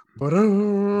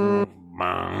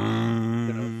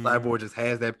Cyborg just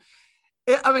has that.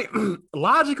 I mean,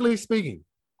 logically speaking,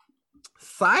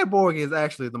 Cyborg is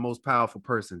actually the most powerful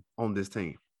person on this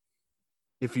team.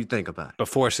 If you think about it.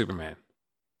 Before Superman.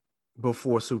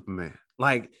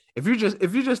 Like if you're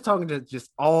just talking just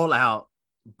all out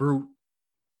brute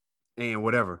and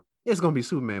whatever, it's gonna be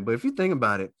Superman. But if you think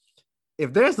about it,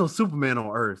 if there's no Superman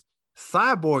on Earth,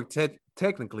 Cyborg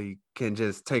technically can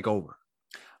just take over.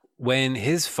 When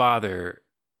his father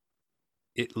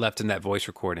left in that voice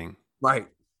recording, right?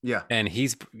 Yeah, and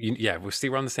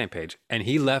we're on the same page. And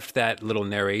he left that little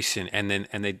narration, and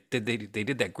they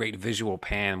did that great visual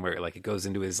pan where like it goes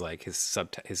into his like his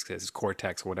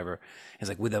cortex or whatever. It's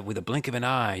like with a blink of an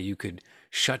eye, you could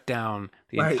shut down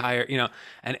the entire,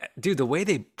 And dude, the way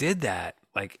they did that,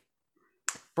 like,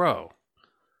 bro,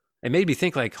 it made me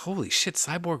think like, holy shit,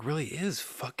 Cyborg really is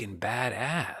fucking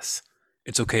badass.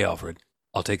 It's okay, Alfred.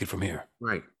 I'll take it from here.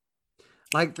 Right.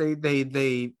 Like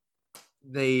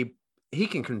he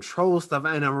can control stuff.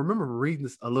 And I remember reading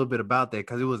a little bit about that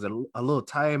because it was a little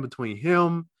tie-in between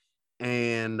him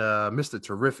and Mr.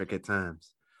 Terrific at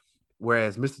times.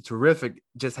 Whereas Mr. Terrific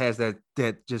just has that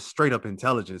just straight up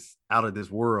intelligence out of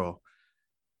this world.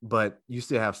 But you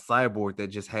still have Cyborg that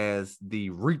just has the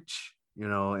reach,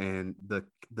 and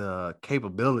the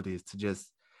capabilities to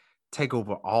just take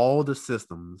over all the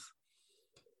systems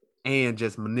and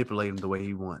just manipulate them the way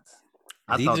he wants.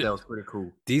 I thought that was pretty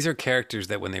cool. These are characters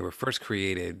that when they were first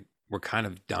created were kind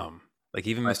of dumb. Like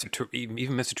even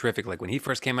Mr. Terrific, like when he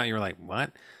first came out, you were like,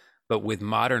 what? But with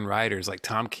modern writers, like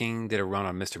Tom King did a run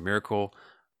on Mr. Miracle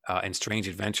and Strange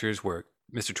Adventures where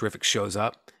Mr. Terrific shows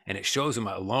up and it shows him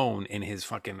alone in his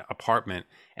fucking apartment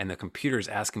and the computer's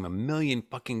asking him a million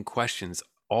fucking questions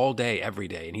all day, every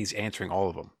day, and he's answering all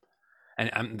of them.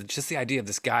 And just the idea of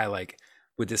this guy like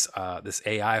with this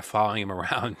AI following him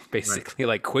around, basically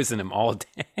like quizzing him all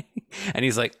day. And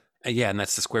he's like, yeah, and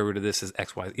that's the square root of this is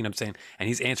X, Y, you know what I'm saying? And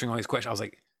he's answering all these questions. I was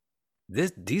like,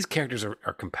 these characters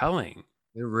are compelling.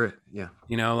 They're real, yeah.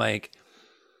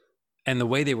 And the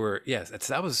way they were, yes,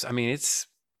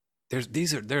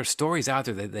 there are stories out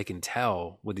there that they can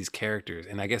tell with these characters.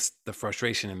 And I guess the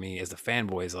frustration in me as the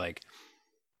fanboy is like,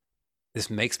 this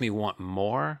makes me want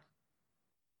more.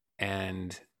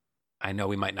 And I know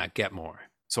we might not get more.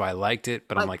 So I liked it,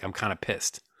 but I'm kind of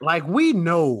pissed. Like we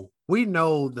know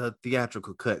the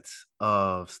theatrical cuts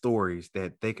of stories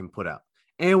that they can put out.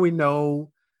 And we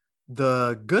know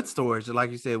the good stories,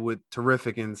 like you said, with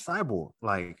Terrific and Cyborg.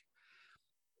 Like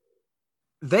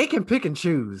they can pick and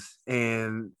choose.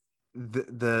 And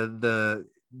the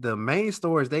main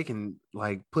stories they can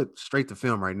like put straight to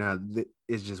film right now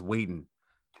is just waiting.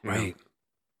 Right.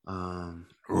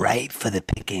 Right for the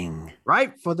picking.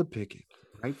 Right for the picking.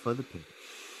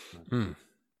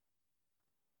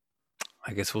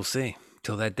 I guess we'll see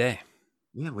till that day.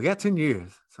 Yeah, we got 10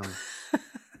 years. So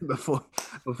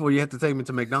before you have to take me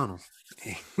to McDonald's.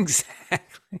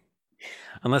 Exactly.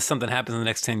 Unless something happens in the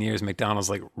next 10 years, McDonald's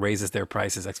like raises their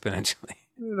prices exponentially.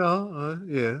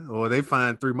 Yeah. Or they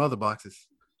find 3 mother boxes.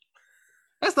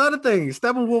 That's the other thing.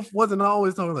 Steppenwolf wasn't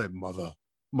always talking like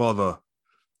mother.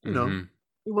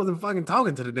 He wasn't fucking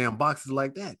talking to the damn boxes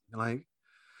like that. Like,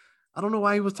 I don't know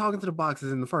why he was talking to the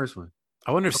boxes in the first one.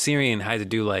 I wonder if Syrian had to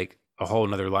do like a whole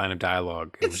nother line of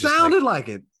dialogue. It sounded like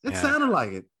it. It sounded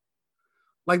like it.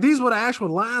 Like these were the actual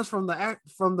lines from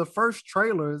the first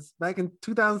trailers back in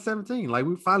 2017. Like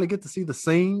we finally get to see the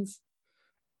scenes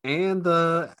and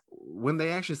when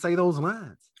they actually say those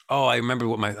lines. Oh, I remember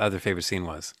what my other favorite scene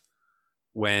was.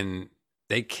 When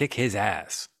they kick his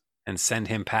ass and send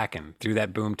him packing through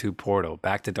that boom tube portal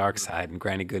back to Darkseid and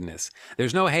Granny Goodness.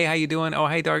 There's no, hey, how you doing? Oh,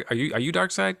 hey, Dark, are you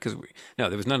Darkseid? Because no,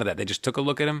 there was none of that. They just took a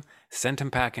look at him, sent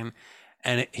him packing,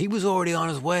 and he was already on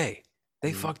his way.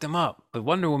 They fucked him up. But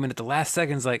Wonder Woman at the last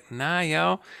second's like, nah,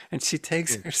 yo. And she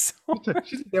takes her sword.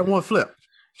 She did that one flip.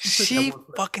 She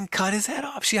fucking cut his head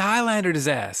off. She Highlandered his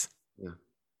ass. Yeah.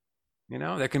 You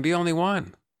know, there can be only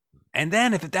one. And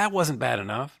then if that wasn't bad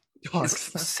enough,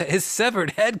 his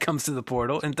severed head comes to the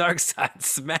portal and Darkseid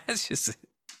smashes it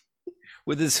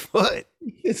with his foot.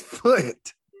 His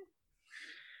foot.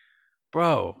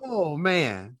 Bro. Oh,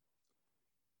 man.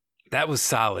 That was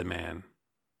solid, man.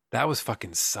 That was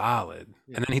fucking solid.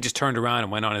 Yeah. And then he just turned around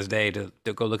and went on his day to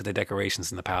go look at the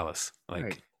decorations in the palace. Like,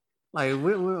 right. Like,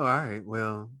 all right,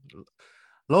 well,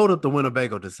 load up the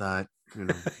Winnebago decide. You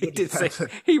know,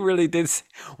 he really did say,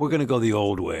 we're going to go the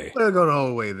old way. We're going to go the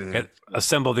old way then.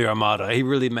 Assemble the Armada. He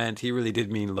really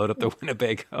did mean load up the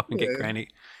Winnebago and get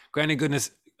Granny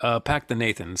Goodness, pack the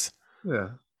Nathans. Yeah.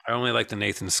 I only like the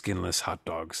Nathan skinless hot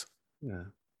dogs. Yeah.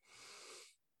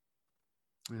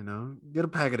 You know, get a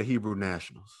pack of the Hebrew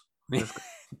Nationals.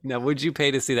 Now, would you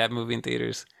pay to see that movie in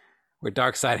theaters where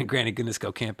Darkseid and Granny Goodness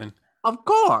go camping? Of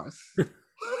course.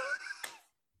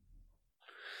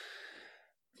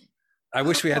 I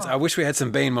wish we had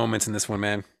some Bane moments in this one,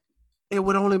 man. It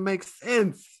would only make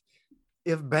sense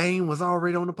if Bane was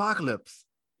already on Apocalypse.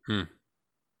 And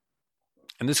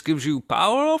this gives you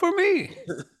power over me.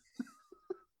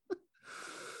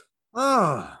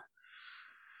 Oh.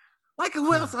 Like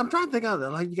who else? I'm trying to think of it.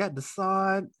 Like you got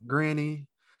Desaad, Granny.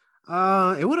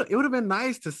 It would have been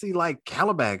nice to see like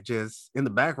Calabac just in the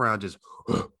background, just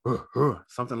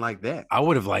something like that. I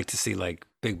would have liked to see like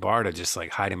Big Barda just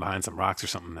like hiding behind some rocks or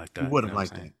something like that. You would have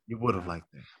liked that. You would have liked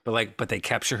that. But they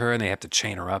capture her and they have to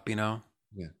chain her up, you know?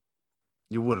 Yeah.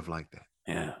 You would have liked that.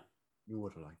 Yeah. You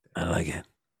would have liked that. I like it.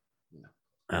 Yeah.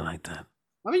 I like that.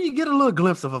 I mean, you get a little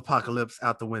glimpse of Apocalypse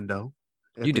out the window.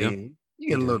 You do. You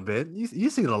get a little bit.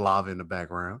 You see the lava in the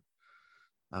background.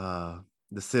 The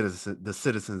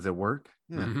citizens at work.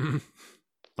 Yeah. Mm-hmm.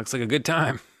 Looks like a good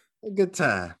time. A good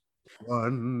time.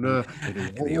 In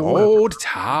the old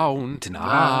town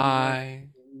tonight.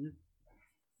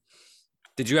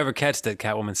 Did you ever catch that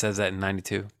Catwoman says that in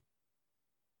 92?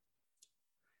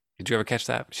 Did you ever catch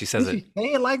that? She says Did she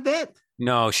say it like that?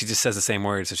 No, she just says the same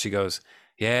words. So she goes,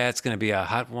 yeah, it's going to be a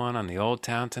hot one on the old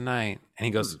town tonight. And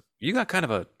he goes, you got kind of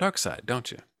a dark side,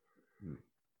 don't you?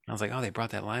 I was like, oh, they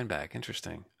brought that line back.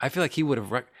 Interesting. I feel like he would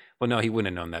have, well, no, he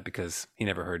wouldn't have known that because he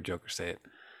never heard Joker say it.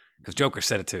 Because Joker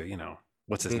said it to, you know,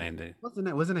 what's his name? What's his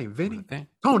name? Vinny?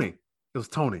 Tony. It was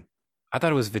Tony. I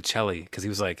thought it was Vicelli because he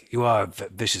was like, you are a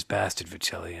vicious bastard,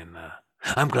 Vicelli, and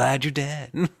I'm glad you're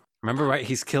dead. Remember, right?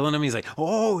 He's killing him. He's like,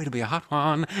 oh, it'll be a hot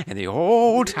one in the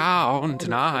old town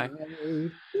tonight.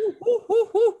 And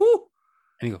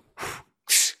he go,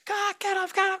 God, get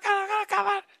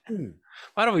him.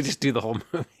 Why don't we just do the whole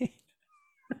movie?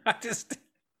 I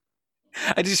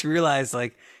just realized,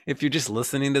 like, if you're just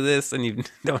listening to this and you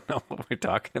don't know what we're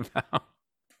talking about.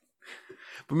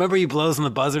 Remember he blows on the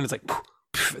buzzer and it's like,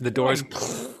 the doors,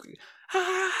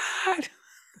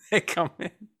 they come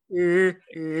in.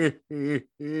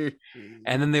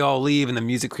 And then they all leave and the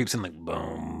music creeps in like,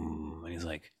 boom. And he's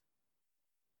like,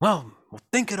 well,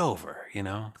 think it over, you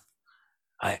know?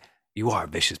 You are a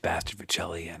vicious bastard,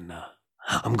 Vicelli, and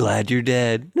I'm glad you're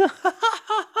dead.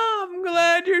 I'm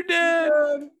glad you're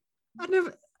dead.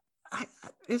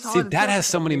 See, that has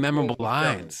so many memorable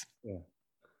lines. Yeah.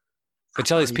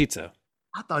 Vicelli's Pizza.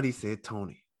 I thought he said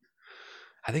Tony.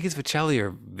 I think it's Vicelli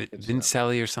or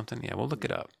Vincelli or something. Yeah, we'll look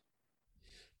it up.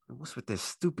 What's with that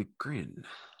stupid grin?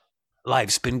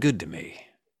 Life's been good to me.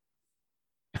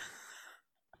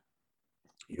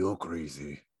 You're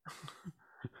crazy.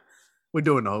 We're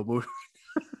doing the whole movie.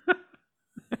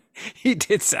 He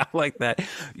did sound like that.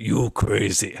 You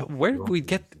crazy. Where did we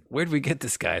get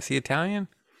this guy? Is he Italian?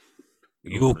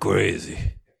 You crazy.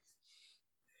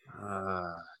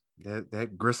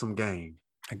 That Grissom gang.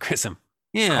 Grissom.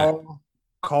 Yeah.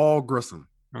 Call Grissom.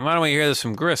 Why don't we hear this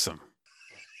from Grissom?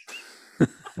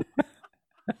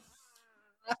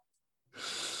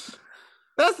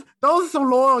 Those are some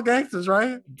loyal gangsters,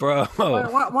 right? Bro.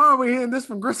 Why are we hearing this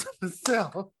from Grissom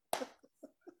himself?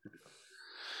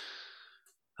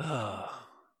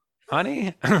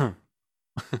 Honey?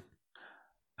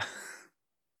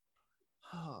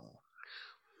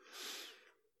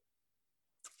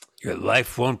 Your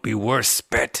life won't be worse,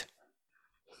 spit.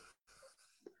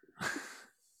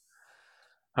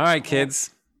 All right, kids.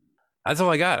 That's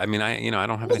all I got. I mean, I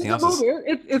don't have anything else.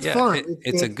 It's fun.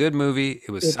 It's a good movie.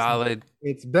 It was solid.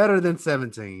 It's better than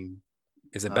 17.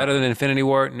 Is it better than Infinity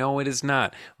War? No, it is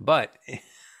not. But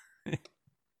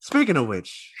Speaking of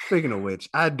which,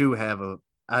 I do have a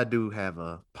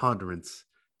ponderance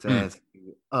to ask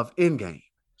you of Endgame.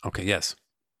 Okay, yes.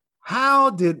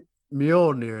 How did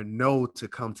Mjolnir know to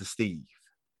come to Steve?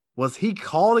 Was he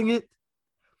calling it,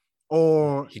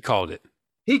 or He called it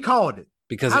he called it?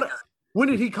 because When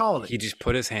did he call it? he just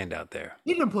put his hand out there.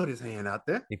 He didn't put his hand out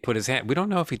there. He put his hand. We don't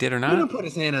know if he did or He not. didn't put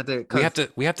his hand out there.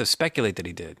 We have to speculate that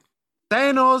he did.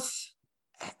 Thanos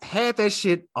had that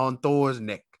shit on Thor's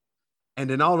neck, and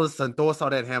then all of a sudden Thor saw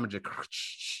that hammer just.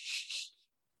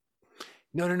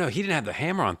 No. He didn't have the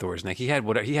hammer on Thor's neck. He had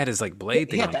his like blade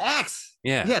thing. He had on. the axe.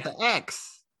 Yeah. He had the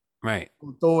axe Right.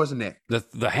 on Thor's neck.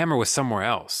 The hammer was somewhere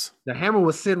else. The hammer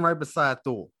was sitting right beside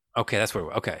Thor. Okay, that's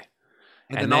what. Okay.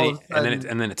 And And then all then of a sudden,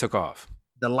 and then it took off.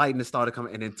 the lightning started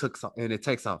coming, and it takes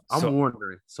off. I'm So-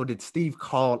 wondering. So did Steve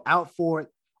call out for it,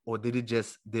 or did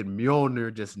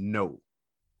Mjolnir just know?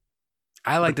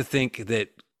 I like to think that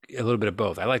a little bit of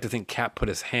both. I like to think Cap put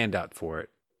his hand out for it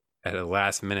at a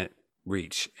last minute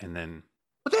reach, and then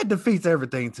But that defeats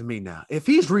everything to me now. If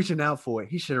he's reaching out for it,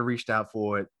 he should have reached out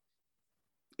for it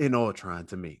in Ultron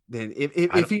to me. Then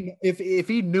if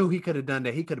he knew he could have done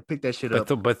that, he could have picked that shit up.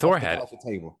 but Thor off the- had it. off the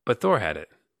table. But Thor had it.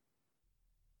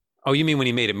 Oh, you mean when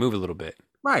he made it move a little bit?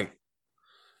 Right.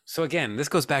 So again, this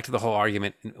goes back to the whole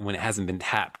argument when it hasn't been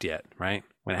tapped yet, right?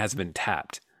 When it hasn't been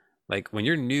tapped. Like when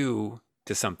you're new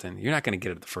to something, you're not going to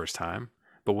get it the first time.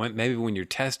 But when you're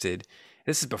tested,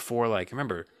 this is before, like,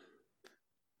 remember,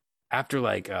 after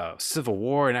like Civil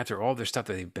War and after all their stuff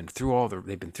that they've been through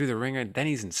the ringer, then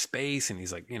he's in space and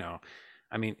he's like,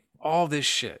 I mean, all this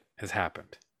shit has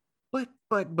happened. But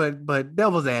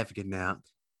devil's advocate now.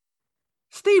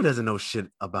 Steve doesn't know shit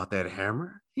about that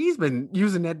hammer. He's been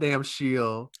using that damn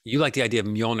shield. You like the idea of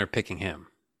Mjolnir picking him.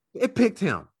 It picked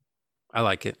him. I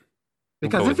like it.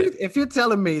 Because We'll go with if you're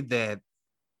telling me that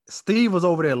Steve was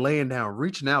over there laying down,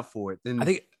 reaching out for it, then I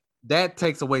think that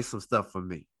takes away some stuff from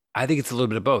me. it's a little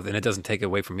bit of both, and it doesn't take it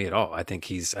away from me at all. I think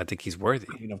he's worthy.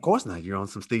 I mean, of course not. You're on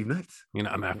some Steve nuts.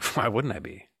 I mean, why wouldn't I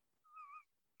be?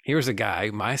 Here's a guy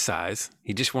my size.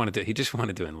 He just wanted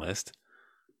to enlist.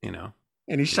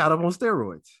 And he shot up on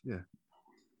steroids. Yeah.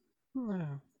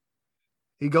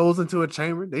 He goes into a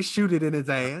chamber. They shoot it in his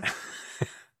ass.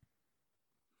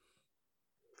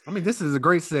 I mean, this is a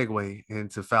great segue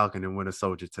into Falcon and Winter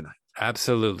Soldier tonight.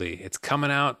 Absolutely, it's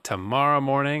coming out tomorrow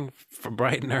morning for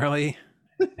bright and early,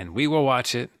 and we will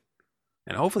watch it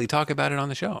and hopefully talk about it on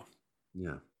the show.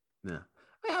 Yeah.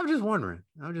 I'm just wondering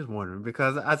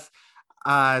because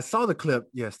I saw the clip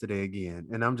yesterday again,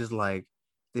 and I'm just like,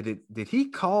 did he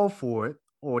call for it,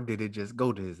 or did it just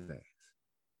go to his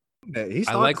ass?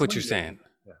 I like what you're saying,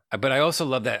 but I also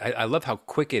love that. I love how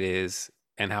quick it is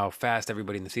and how fast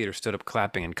everybody in the theater stood up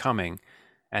clapping and coming.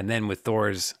 And then with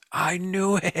Thor's, I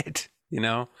knew it,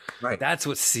 Right. That's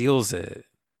what seals it.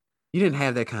 You didn't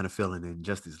have that kind of feeling in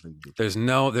Justice League, did you? There's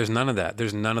none of that.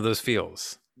 There's none of those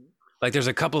feels. Like there's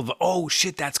a couple of, oh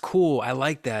shit, that's cool. I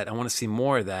like that. I want to see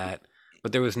more of that.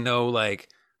 But there was no like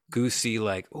goosey,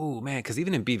 like, oh man, because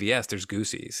even in BVS, there's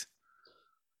goosies.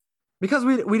 Because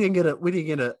we didn't get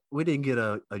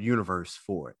a universe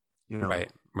for it,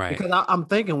 Right. Because I'm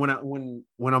thinking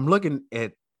when I'm looking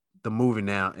at the movie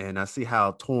now and I see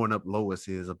how torn up Lois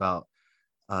is about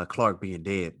Clark being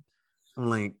dead, I'm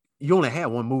like, you only had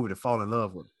one movie to fall in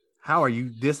love with. How are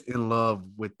you this in love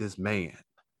with this man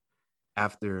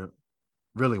after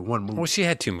really one movie? Well, she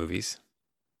had 2 movies.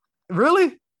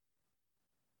 Really?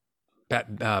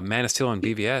 Man of Steel and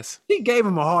BVS. She gave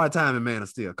him a hard time in Man of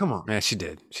Steel. Come on. Yeah, she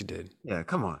did. Yeah,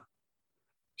 come on.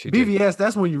 She did. BVS,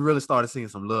 that's when you really started seeing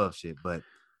some love shit. But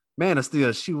Man of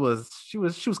Steel, she was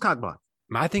cockblocked.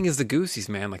 My thing is the goosies,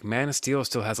 man. Like Man of Steel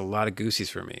still has a lot of goosies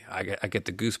for me. I get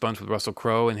the goosebumps with Russell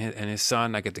Crowe and his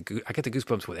son. I get the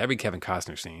goosebumps with every Kevin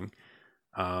Costner scene.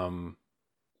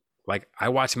 Like I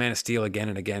watch Man of Steel again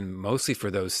and again, mostly for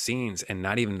those scenes and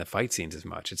not even the fight scenes as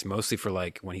much. It's mostly for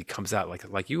like when he comes out,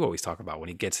 like you always talk about, when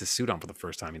he gets his suit on for the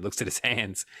first time, he looks at his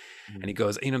hands and he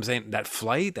goes, you know what I'm saying? That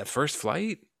first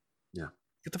flight, yeah,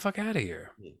 get the fuck out of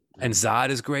here. Yeah. And Zod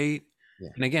is great. Yeah.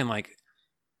 And again, like,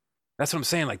 that's what I'm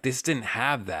saying. Like this didn't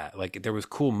have that. Like there was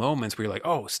cool moments where you're like,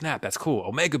 oh snap, that's cool.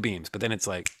 Omega beams. But then it's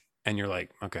like, and you're like,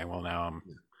 okay, well now I'm,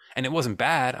 and it wasn't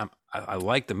bad. I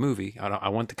like the movie. I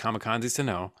want the Kamikazes to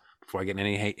know before I get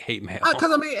any hate mail.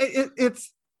 Because I mean,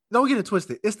 it's don't get it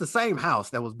twisted. It's the same house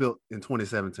that was built in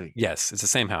 2017. Yes, it's the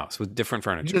same house with different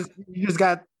furniture. You just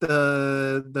got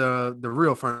the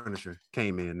real furniture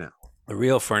came in now. The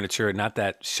real furniture, not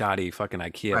that shoddy fucking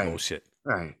IKEA bullshit.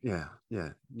 Right. Yeah.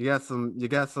 You got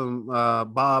some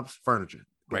Bob's furniture.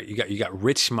 Right. You got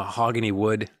rich mahogany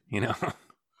wood. Yeah.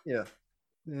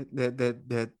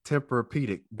 That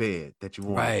Tempur-Pedic bed that you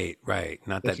want. Right.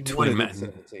 Not that twin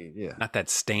not that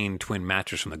stained twin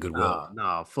mattress from the Goodwill.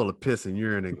 No, full of piss and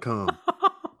urine and cum.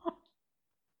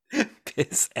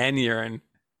 piss and urine.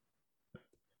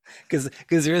 Because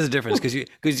there is a difference.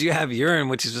 Because you have urine,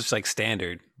 which is just like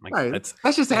standard. Like, Right.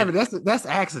 That's just having that's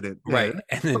accident. Yeah. Right.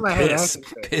 And then Somebody had piss.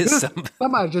 accident. Piss.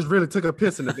 Somebody just really took a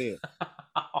piss in the bed.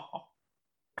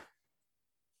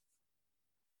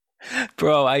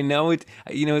 Bro, I know it.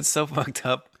 You know, it's so fucked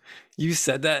up. You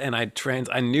said that, and I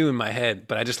knew in my head,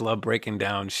 but I just love breaking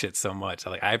down shit so much.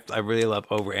 I really love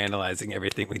overanalyzing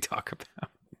everything we talk about.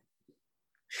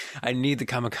 I need the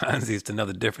kamikazes to know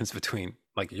the difference between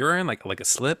like urine, like a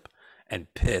slip,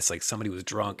 and piss, like somebody was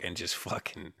drunk and just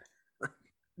fucking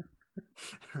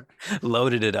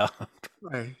loaded it up.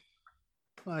 Right.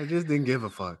 I just didn't give a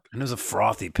fuck. And it was a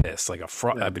frothy piss, like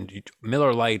I've been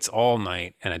Miller Lights all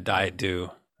night and a Diet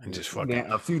Dew, and just fucking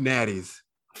a few natties.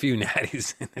 A few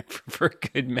natties in there for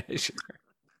good measure.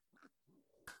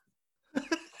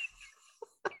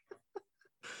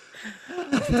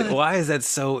 Why is that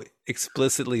so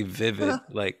explicitly vivid?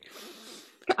 Like,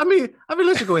 I mean,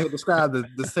 let's just go ahead and describe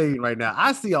the scene right now.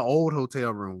 I see an old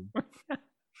hotel room,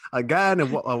 a guy in a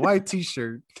white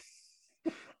t-shirt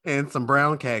and some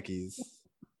brown khakis.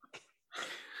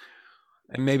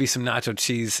 And maybe some nacho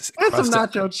cheese. And some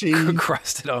nacho cheese.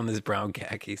 Crusted on this brown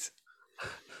khakis.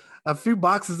 A few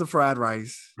boxes of fried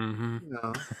rice. Mm-hmm. You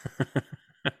know,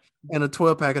 and a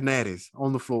 12-pack of natties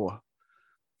on the floor.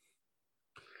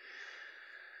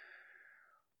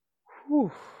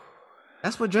 Whew.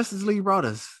 That's what Justice League brought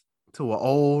us, to an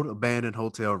old abandoned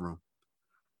hotel room.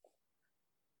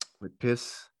 With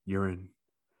piss, urine,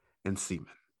 and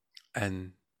semen.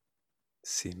 And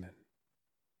semen.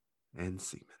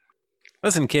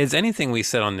 Listen, kids, anything we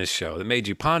said on this show that made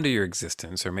you ponder your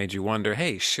existence or made you wonder,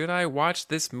 hey, should I watch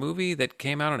this movie that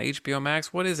came out on HBO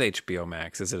Max? What is HBO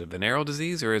Max? Is it a venereal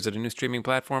disease or is it a new streaming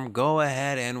platform? Go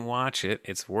ahead and watch it.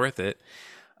 It's worth it.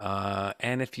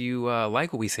 And if you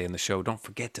like what we say in the show, don't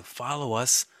forget to follow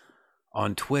us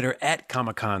on Twitter at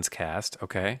ComicConsCast,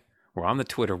 okay? We're on the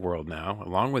Twitter world now,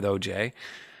 along with OJ.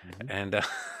 Mm-hmm. And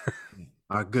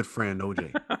our good friend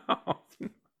OJ.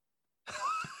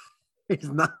 He's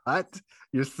not.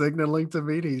 You're signaling to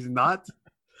me that he's not.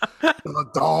 The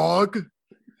dog.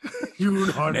 You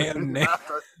know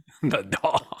the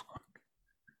dog.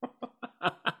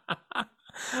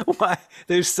 Why?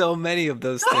 There's so many of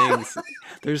those things.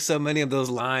 There's so many of those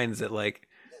lines that like,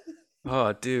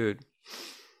 oh, dude.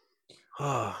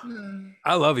 Oh,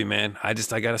 I love you, man. I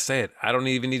gotta say it. I don't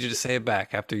even need you to say it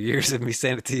back after years of me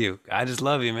saying it to you. I just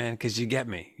love you, man, because you get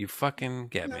me. You fucking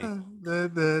get me.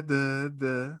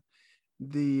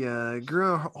 The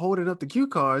girl holding up the cue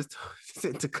cards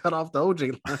to cut off the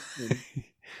OJ line.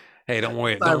 Hey, don't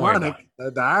worry. It's don't ironic,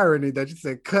 worry. The irony that you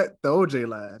said cut the OJ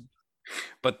line.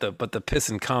 But the piss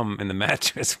and cum in the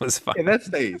mattress was fine. Yeah,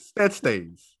 that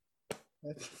stays.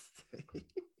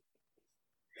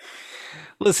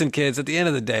 Listen, kids, at the end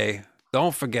of the day,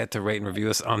 don't forget to rate and review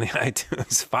us on the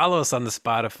iTunes. Follow us on the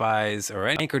Spotify's or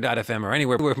Anchor.fm or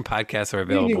anywhere where podcasts are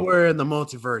available. Anywhere in the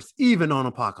multiverse, even on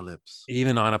Apocalypse.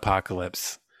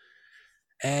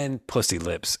 And Pussy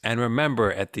Lips. And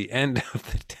remember, at the end of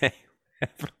the day,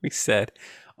 whatever we said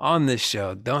on this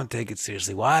show, don't take it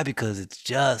seriously. Why? Because it's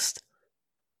just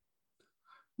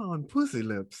on Pussy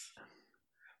Lips.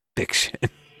 Fiction.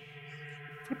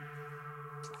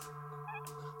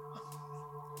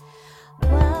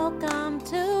 Welcome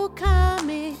to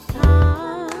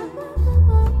Comic-Con,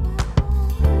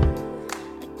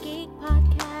 a geek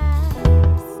podcast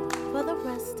for the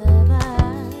rest of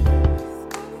us.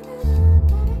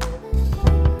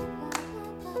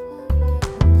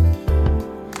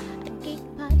 A geek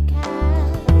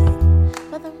podcast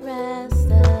for the rest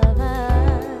of us.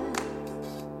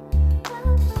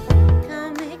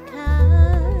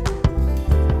 Comic-Con,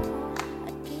 a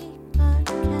geek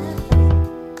podcast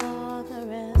for the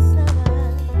rest of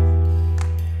us.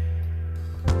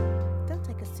 Don't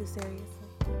take us too serious.